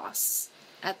of loss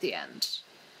at the end.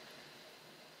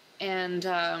 And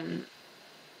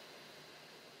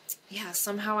yeah,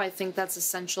 somehow I think that's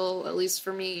essential, at least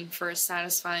for me, for a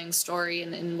satisfying story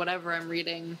in whatever I'm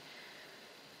reading.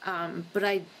 But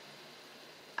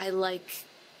I like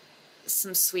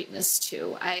some sweetness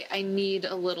too. I need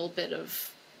a little bit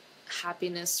of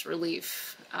happiness,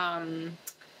 relief. I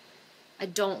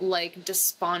don't like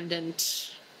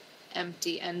despondent,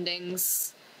 empty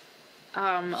endings.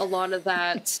 A lot of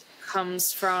that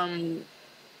comes from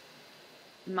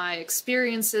my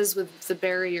experiences with the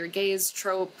bury your gaze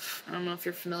trope. I don't know if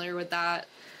you're familiar with that.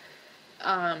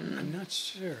 I'm not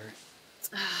sure.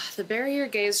 The bury your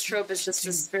gaze trope is just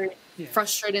this very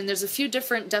frustrating. There's a few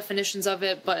different definitions of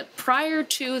it, but prior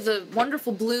to the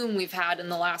wonderful bloom we've had in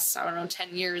the last,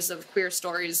 10 years of queer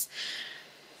stories,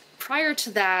 prior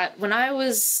to that, when I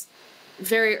was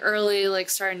very early, like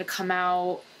starting to come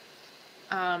out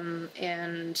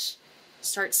and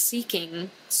start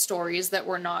seeking stories that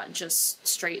were not just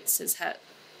straight cishet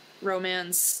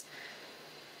romance.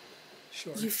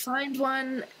 Sure. You find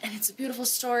one and it's a beautiful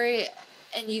story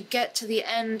and you get to the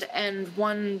end and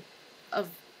one of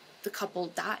the couple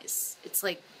dies. It's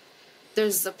like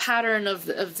there's a pattern of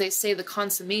they say the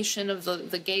consummation of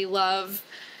the gay love,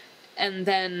 and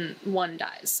then one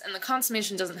dies. And the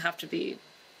consummation doesn't have to be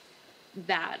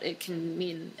that. It can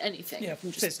mean anything. Yeah,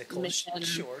 physical.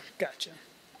 Sure, gotcha.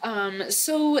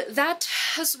 So that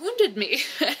has wounded me,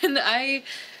 and I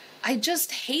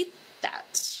just hate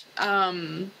that.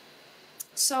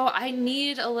 So I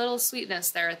need a little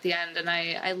sweetness there at the end, and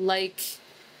I like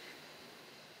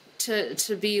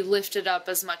to be lifted up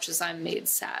as much as I'm made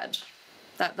sad.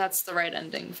 That's the right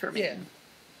ending for me. Yeah.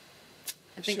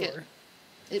 I think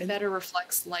it better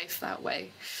reflects life that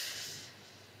way.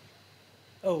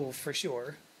 Oh, for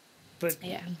sure. But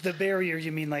Yeah. the barrier,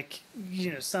 you mean like,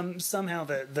 you know, somehow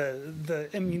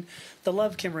I mean, the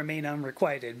love can remain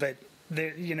unrequited, but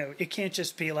there, you know, it can't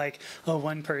just be like, oh,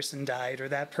 one person died or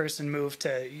that person moved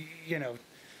to, you know,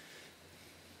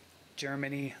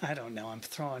 Germany. I don't know. I'm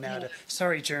throwing out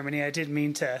sorry, Germany. I didn't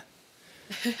mean to.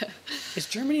 Is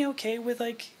Germany okay with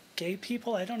like gay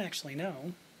people? I don't actually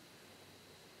know.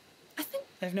 I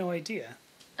have no idea.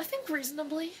 I think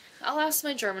reasonably. I'll ask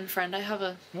my German friend. I have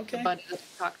a buddy that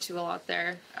I talk to a lot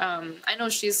there. I know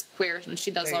she's queer and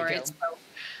she does all right.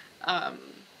 So,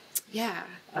 yeah.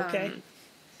 Okay.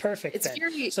 Perfect. It's then.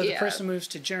 very, so the person moves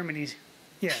to Germany,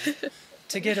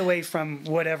 to get away from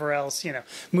whatever else, you know,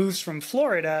 moves from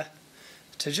Florida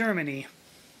to Germany.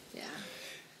 Yeah.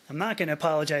 I'm not going to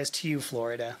apologize to you,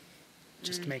 Florida,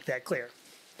 just to make that clear.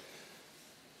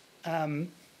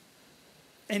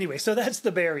 Anyway, so that's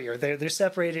the barrier. They're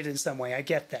separated in some way. I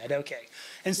get that. Okay.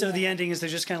 And so the ending is they're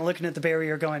just kind of looking at the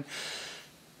barrier going,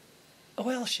 oh,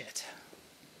 well, shit.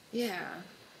 Yeah.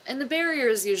 And the barrier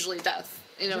is usually death,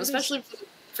 you know, especially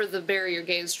for the barrier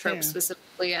gaze trope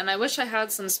specifically. And I wish I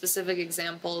had some specific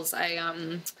examples.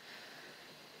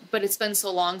 But it's been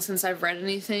so long since I've read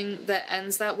anything that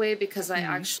ends that way because I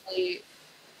actually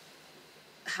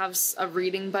have a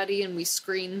reading buddy and we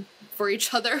screen for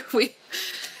each other. We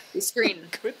screen.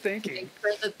 Good thinking.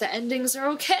 That the endings are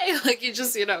okay. Like you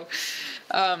just, you know,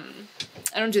 I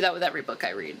don't do that with every book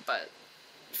I read, but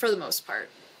for the most part,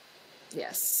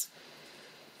 yes.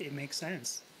 It makes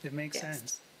sense. It makes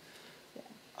sense. Yeah.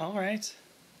 All right.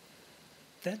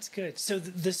 That's good. So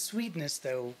the sweetness,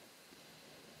 though,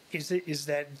 does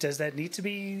that need to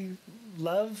be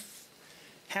love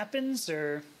happens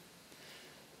or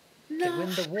to win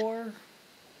the war?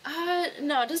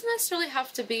 No, it doesn't necessarily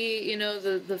have to be, you know,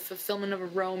 the fulfillment of a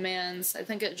romance. I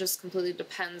think it just completely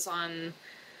depends on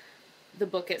the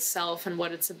book itself and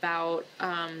what it's about.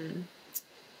 I'm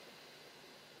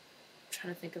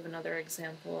trying to think of another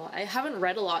example. I haven't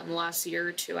read a lot in the last year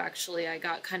or two, actually. I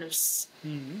got kind of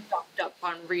stocked up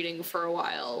on reading for a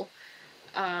while.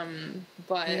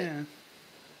 But yeah,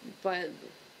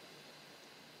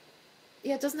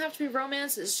 it doesn't have to be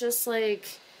romance. It's just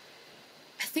like,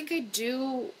 I think I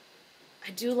do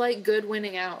like good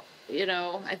winning out, you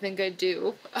know, I think I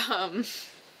do.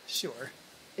 Sure.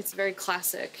 It's very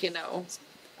classic, you know.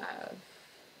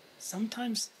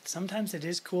 Sometimes it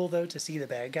is cool though to see the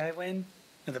bad guy win,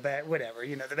 or the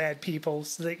bad people,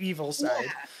 the evil side.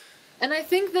 Yeah. And I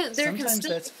think that sometimes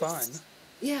that's fun.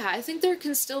 Yeah, I think there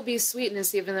can still be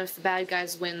sweetness even if the bad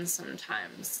guys win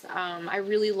sometimes. I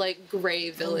really like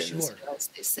gray villains, as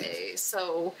they say.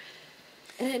 So,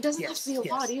 and it doesn't have to be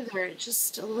a lot either. It's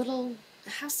just a little,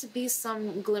 it has to be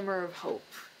some glimmer of hope,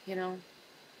 you know?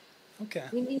 Okay.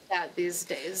 We need that these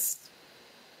days.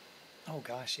 Oh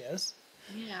gosh, yes.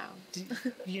 Yeah.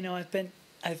 You know,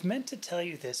 I've meant to tell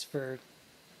you this for,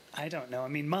 I don't know, I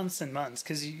mean months and months,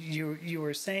 because you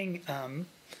were saying,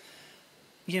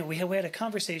 you know, we had a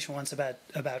conversation once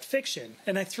about fiction,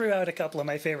 and I threw out a couple of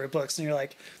my favorite books, and you're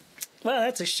like, well,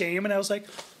 that's a shame. And I was like,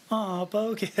 oh,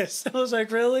 bogus. I was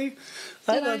like, really?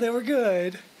 I thought they were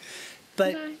good.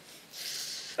 But,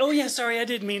 oh yeah, sorry, I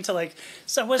didn't mean to like,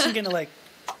 so I wasn't going to like,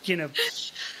 you know,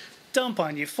 dump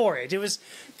on you for it.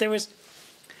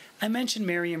 I mentioned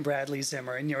Marion Bradley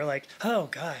Zimmer, and you were like, oh,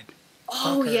 God.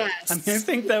 Oh, yes. I mean, I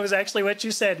think that was actually what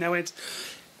you said. Now it's,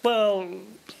 well,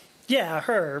 yeah,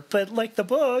 her, but like the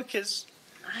book is.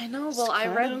 I know. Well, I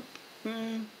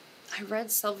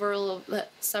read several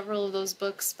of those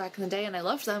books back in the day, and I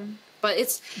loved them. But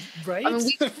it's right. I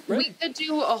mean, we could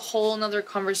do a whole another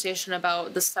conversation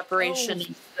about the separation of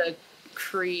the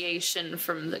creation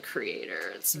from the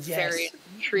creator. It's very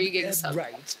intriguing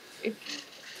subject.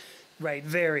 Right.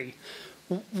 Very.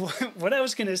 What I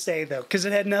was going to say, though, because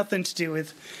it had nothing to do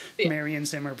with Marion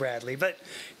Zimmer Bradley, but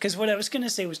because what I was going to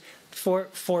say was for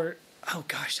oh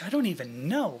gosh, I don't even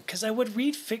know, because I would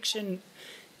read fiction.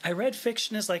 I read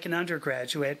fiction as like an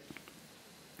undergraduate.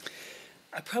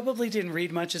 I probably didn't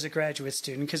read much as a graduate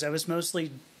student because I was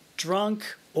mostly drunk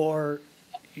or,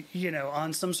 you know,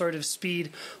 on some sort of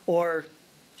speed or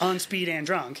on speed and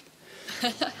drunk.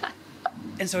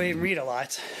 And so I didn't read a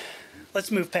lot.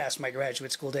 Let's move past my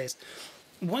graduate school days.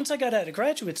 Once I got out of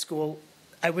graduate school,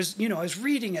 I was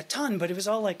reading a ton, but it was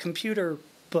all like computer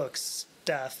books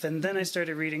stuff. And then I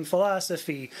started reading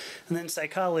philosophy and then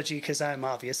psychology because I'm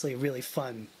obviously a really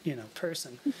fun, you know,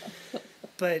 person.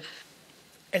 But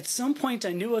at some point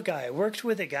I knew a guy, I worked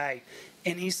with a guy,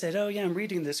 And he said, "Oh yeah, I'm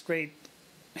reading this great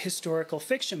historical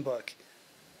fiction book."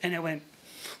 And I went,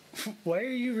 "Why are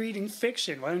you reading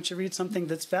fiction? Why don't you read something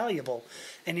that's valuable?"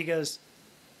 And he goes,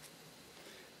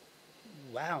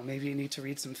 "Wow, maybe you need to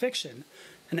read some fiction."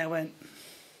 And I went,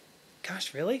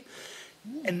 "Gosh, really?"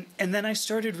 And then I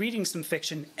started reading some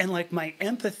fiction, and like my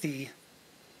empathy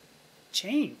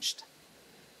changed.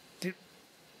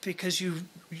 Because you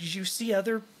see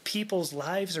other people's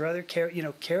lives or other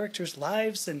characters'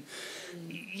 lives, and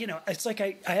it's like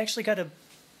I actually got a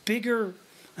bigger,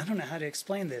 I don't know how to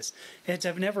explain this.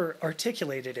 I've never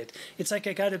articulated it. It's like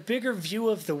I got a bigger view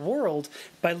of the world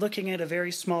by looking at a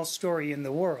very small story in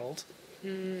the world.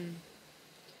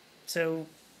 So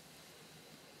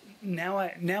now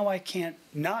I can't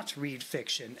not read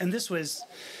fiction. And this was,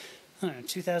 I don't know,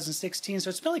 2016.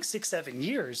 So it's been like 6-7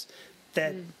 years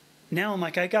that now I'm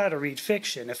like, I gotta read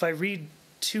fiction. If I read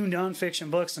 2 nonfiction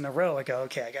books in a row, I go,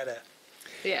 okay, I gotta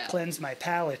cleanse my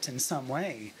palate in some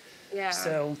way. Yeah.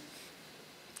 So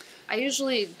I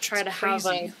usually try to have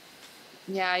a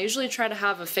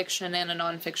fiction and a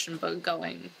nonfiction book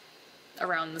going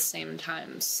around the same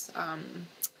times. And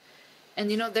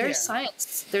there's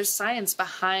science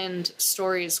behind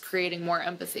stories creating more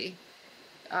empathy.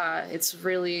 It's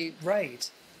really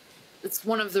right. It's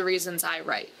one of the reasons I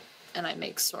write and I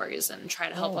make stories and try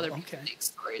to help other people make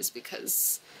stories,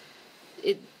 because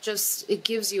it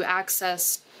gives you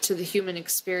access to the human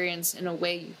experience in a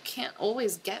way you can't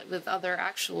always get with other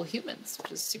actual humans,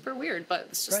 which is super weird, but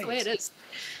it's just the way it is.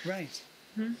 Right.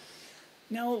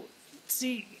 Now,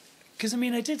 see, because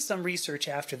I did some research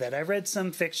after that. I read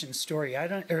some fiction story.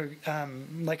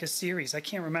 Like a series. I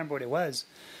can't remember what it was.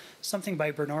 Something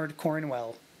by Bernard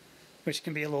Cornwell, which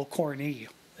can be a little corny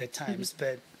at times,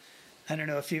 but I don't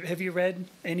know if have you read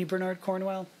any Bernard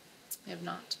Cornwell? I have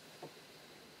not.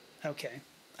 Okay.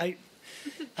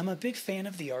 I'm a big fan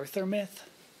of the Arthur myth.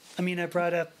 I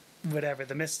brought up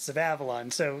the Mists of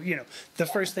Avalon. So, the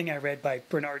first thing I read by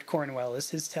Bernard Cornwell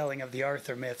is his telling of the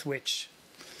Arthur myth, which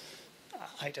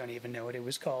I don't even know what it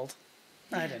was called.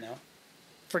 I don't know.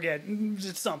 Forget.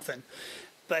 It's something.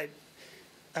 But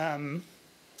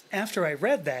after I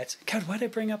read that, God, why did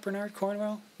I bring up Bernard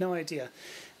Cornwell? No idea.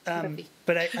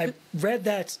 But I read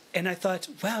that and I thought,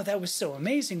 wow, that was so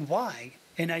amazing. Why?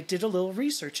 And I did a little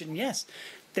research, and yes,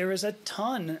 there is a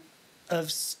ton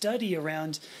of study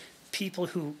around people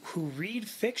who read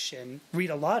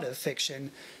a lot of fiction,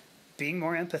 being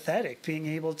more empathetic, being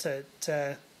able to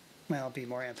be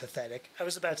more empathetic. I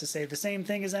was about to say the same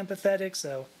thing as empathetic,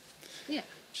 so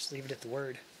just leave it at the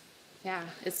word. Yeah,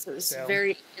 it's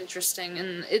very interesting,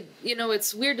 and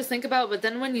it's weird to think about, but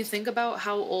then when you think about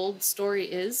how old story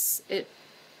is, it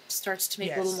starts to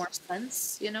make a little more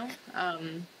sense,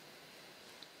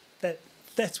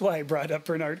 That's why I brought up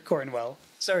Bernard Cornwell.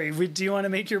 Sorry, do you want to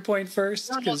make your point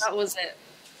first? No, that was it.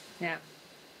 Yeah.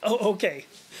 Oh, okay.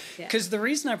 Because the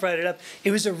reason I brought it up, it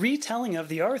was a retelling of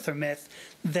the Arthur myth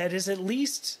that is at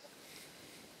least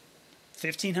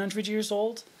 1,500 years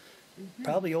old.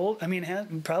 Probably old.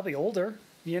 Probably older,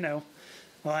 Well,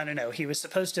 I don't know. He was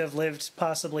supposed to have lived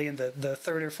possibly in the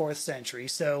 3rd or 4th century,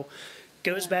 so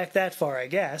goes back that far, I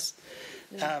guess.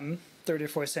 3rd or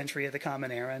 4th century of the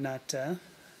Common Era, not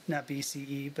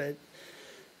BCE, but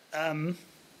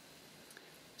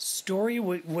story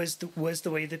was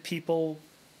the way that people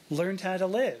learned how to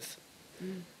live.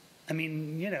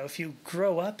 If you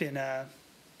grow up in a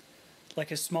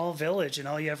small village and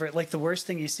all you ever, the worst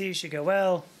thing you see is you go,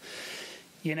 well,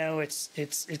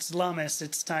 it's Lammas,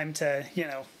 it's time to,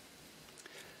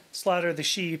 slaughter the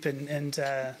sheep and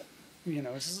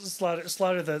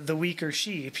slaughter the weaker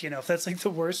sheep, if that's the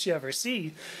worst you ever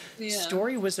see.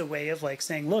 Story was a way of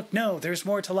saying, look, no, there's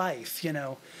more to life,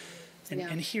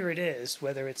 and here it is,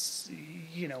 whether it's,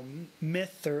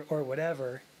 myth or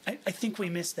whatever. I think we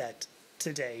miss that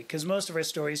today, because most of our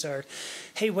stories are,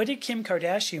 hey, what did Kim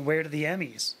Kardashian wear to the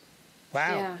Emmys?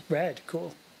 Wow, red,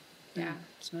 cool. Yeah.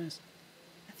 It's nice.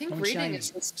 I think reading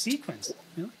is sequence.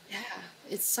 Yeah,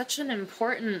 it's such an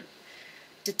important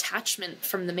detachment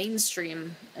from the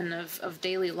mainstream and of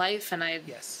daily life, and I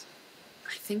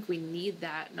think we need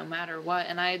that no matter what.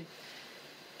 And I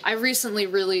recently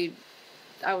really,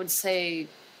 I would say,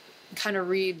 kind of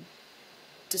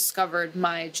rediscovered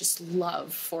my just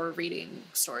love for reading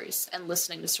stories and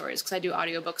listening to stories, because I do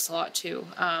audiobooks a lot too.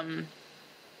 And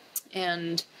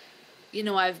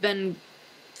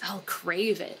I'll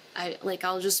crave it.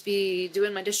 I'll just be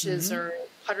doing my dishes or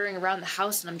puttering around the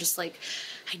house, and I'm just like,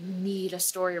 I need a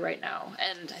story right now.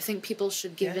 And I think people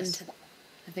should give into that.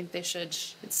 I think they should.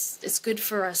 It's good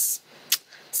for us.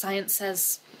 Science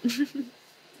says.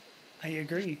 I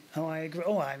agree. Oh, I agree.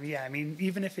 Oh, yeah. I mean,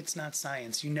 even if it's not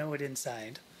science, you know it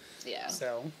inside. Yeah.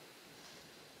 So,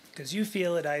 because you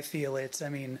feel it, I feel it. I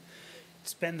mean,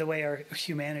 it's been the way our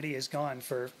humanity has gone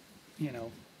for, you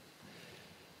know,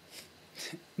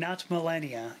 not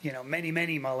millennia, many,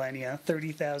 many millennia,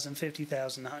 30,000,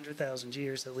 50,000, 100,000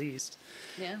 years at least.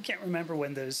 Yeah. I can't remember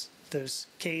when those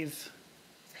cave,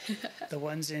 the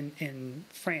ones in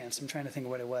France, I'm trying to think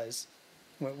of what it was,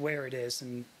 where it is.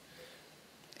 And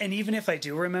even if I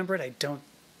do remember it, I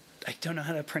don't know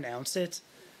how to pronounce it.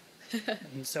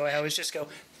 And so I always just go,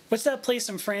 what's that place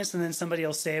in France? And then somebody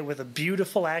will say it with a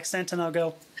beautiful accent, and I'll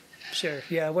go, sure,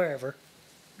 yeah, wherever.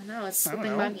 I know, it's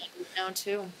slipping my mind now,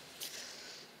 too.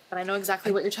 But I know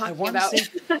exactly what you're talking about.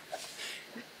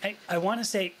 I want to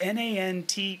say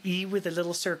Nante with a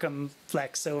little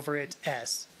circumflex over it,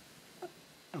 S.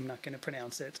 I'm not going to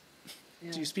pronounce it.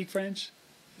 Yeah. Do you speak French?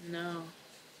 No.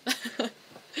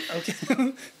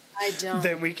 Okay. I don't.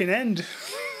 Then we can end.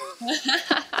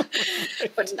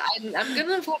 But I'm going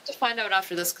to have to find out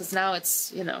after this, because now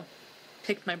it's,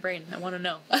 picked my brain. I want to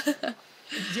know.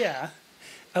 Yeah.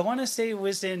 I want to say it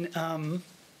was in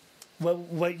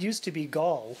what used to be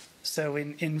Gaul, so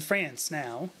in France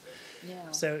now.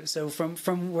 Yeah. So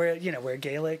from where where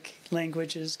Gaelic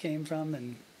languages came from,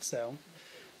 and so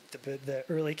the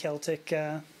early Celtic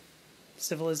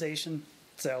civilization.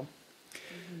 So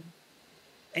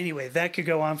anyway, that could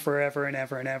go on forever and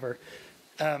ever and ever.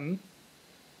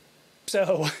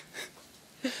 So,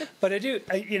 but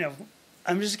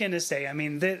I'm just gonna say, I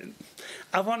mean,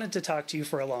 I wanted to talk to you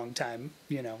for a long time.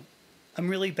 I'm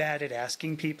really bad at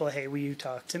asking people, hey, will you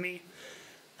talk to me?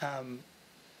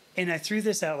 And I threw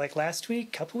this out like last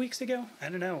week, couple weeks ago. I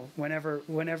don't know, whenever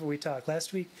we talked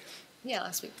last week. Yeah,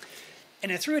 last week.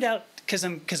 And I threw it out because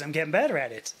I'm getting better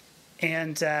at it.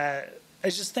 And I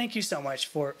just thank you so much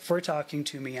for talking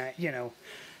to me.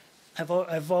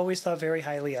 I've always thought very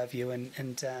highly of you,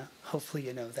 and hopefully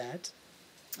you know that.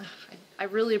 I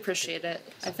really appreciate it.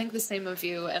 I think the same of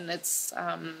you, and it's...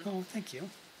 oh, thank you.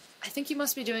 I think you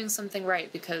must be doing something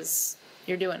right, because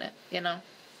you're doing it, And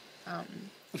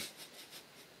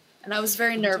I was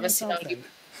very nervous,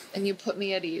 and you put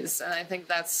me at ease, and I think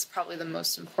that's probably the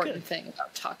most important thing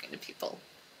about talking to people,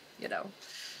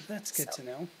 That's good to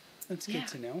know. That's good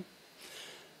to know.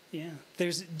 Yeah,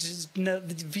 there's just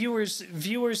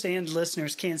viewers and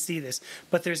listeners can't see this,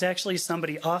 but there's actually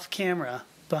somebody off camera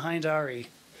behind Ari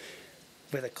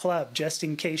with a club just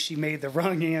in case she made the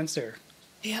wrong answer.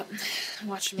 Yep,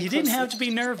 watching me. You didn't have to be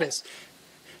nervous.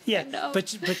 Yeah,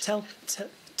 but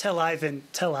tell Ivan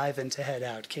to head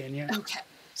out, can you? Okay.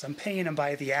 So I'm paying him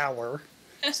by the hour.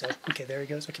 So okay, there he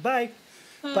goes. Okay, bye,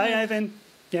 bye, Ivan.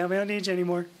 Yeah, we don't need you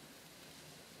anymore.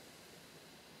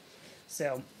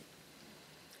 So.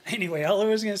 Anyway, all I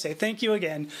was going to say, thank you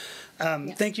again.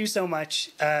 Yes. Thank you so much.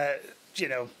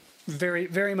 Very,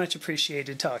 very much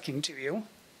appreciated talking to you.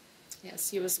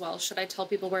 Yes, you as well. Should I tell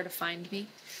people where to find me?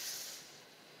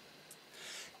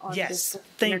 Yes,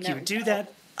 thank you. Do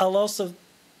that. I'll also,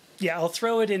 I'll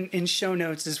throw it in show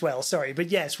notes as well. Sorry, but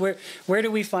yes, where do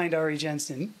we find Ari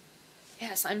Jensen?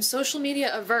 Yes, I'm social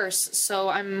media averse, so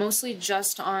I'm mostly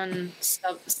just on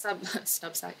Substack.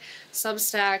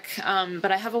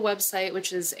 But I have a website,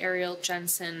 which is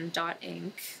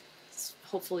arieljensen.inc. It's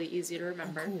hopefully easy to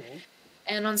remember. Oh, cool.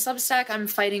 And on Substack, I'm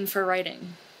fighting for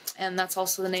writing, and that's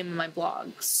also the name of my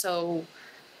blog. So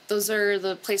those are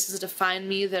the places to find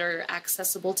me that are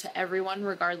accessible to everyone,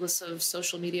 regardless of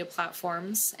social media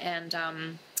platforms. And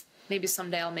maybe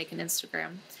someday I'll make an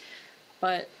Instagram.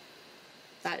 But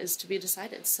that is to be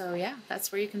decided. So yeah,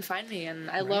 that's where you can find me. And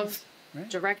I love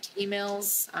direct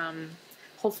emails.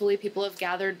 Hopefully people have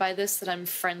gathered by this that I'm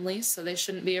friendly, so they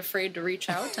shouldn't be afraid to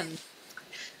reach out. And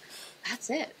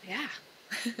that's it. Yeah.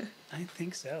 I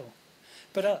think so.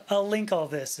 But I'll link all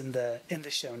this in the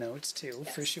show notes too,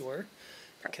 for sure.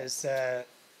 Because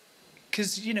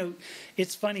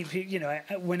it's funny,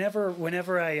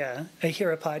 whenever I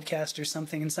hear a podcast or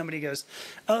something and somebody goes,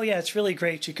 oh yeah, it's really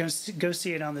great, you can go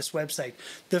see it on this website,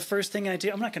 the first thing I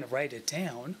do, I'm not going to write it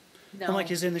down. No. I'm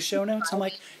like, is it in the show notes? I'm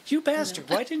like, you bastard,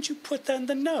 why didn't you put that in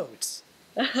the notes?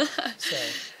 So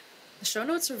the show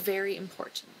notes are very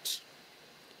important.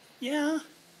 Yeah.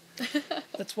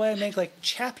 That's why I make like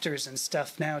chapters and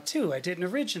stuff now too. I didn't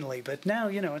originally, but now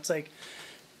it's like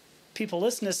people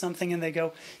listen to something and they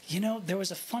go, there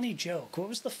was a funny joke. What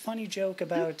was the funny joke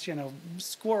about,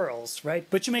 squirrels, right?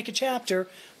 But you make a chapter,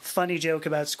 funny joke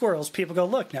about squirrels. People go,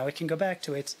 look, now I can go back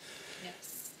to it.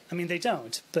 Yes. I mean, they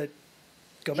don't, but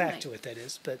go back to it, that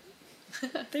is. But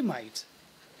they might.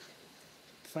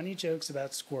 Funny jokes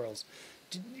about squirrels.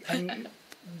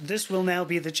 this will now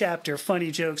be the chapter,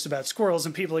 funny jokes about squirrels,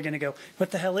 and people are going to go,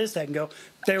 what the hell is that? And go,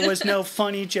 there was no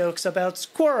funny jokes about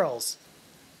squirrels.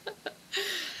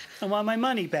 I want my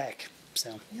money back.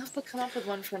 So You'll have to come up with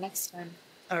one for next time.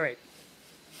 all right.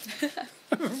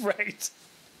 Right.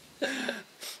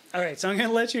 All right, so I'm going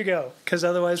to let you go, because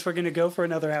otherwise we're going to go for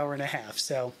another hour and a half.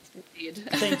 So Indeed.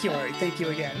 thank you, Ari. Thank you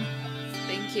again.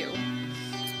 Thank you.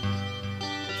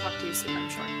 I'll talk to you soon, I'm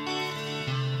sure.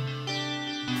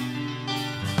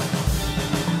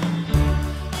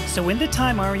 So in the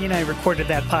time Ari and I recorded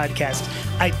that podcast,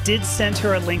 I did send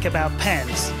her a link about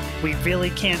pens. We really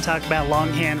can't talk about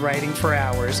longhand writing for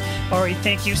hours. Ari,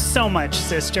 thank you so much,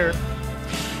 sister.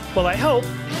 Well, I hope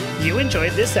you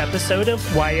enjoyed this episode of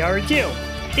Why Are You?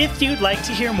 If you'd like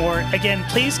to hear more, again,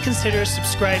 please consider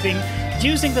subscribing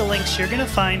using the links you're going to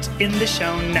find in the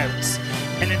show notes.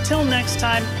 And until next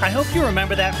time, I hope you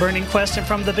remember that burning question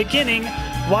from the beginning,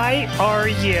 why are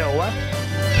you?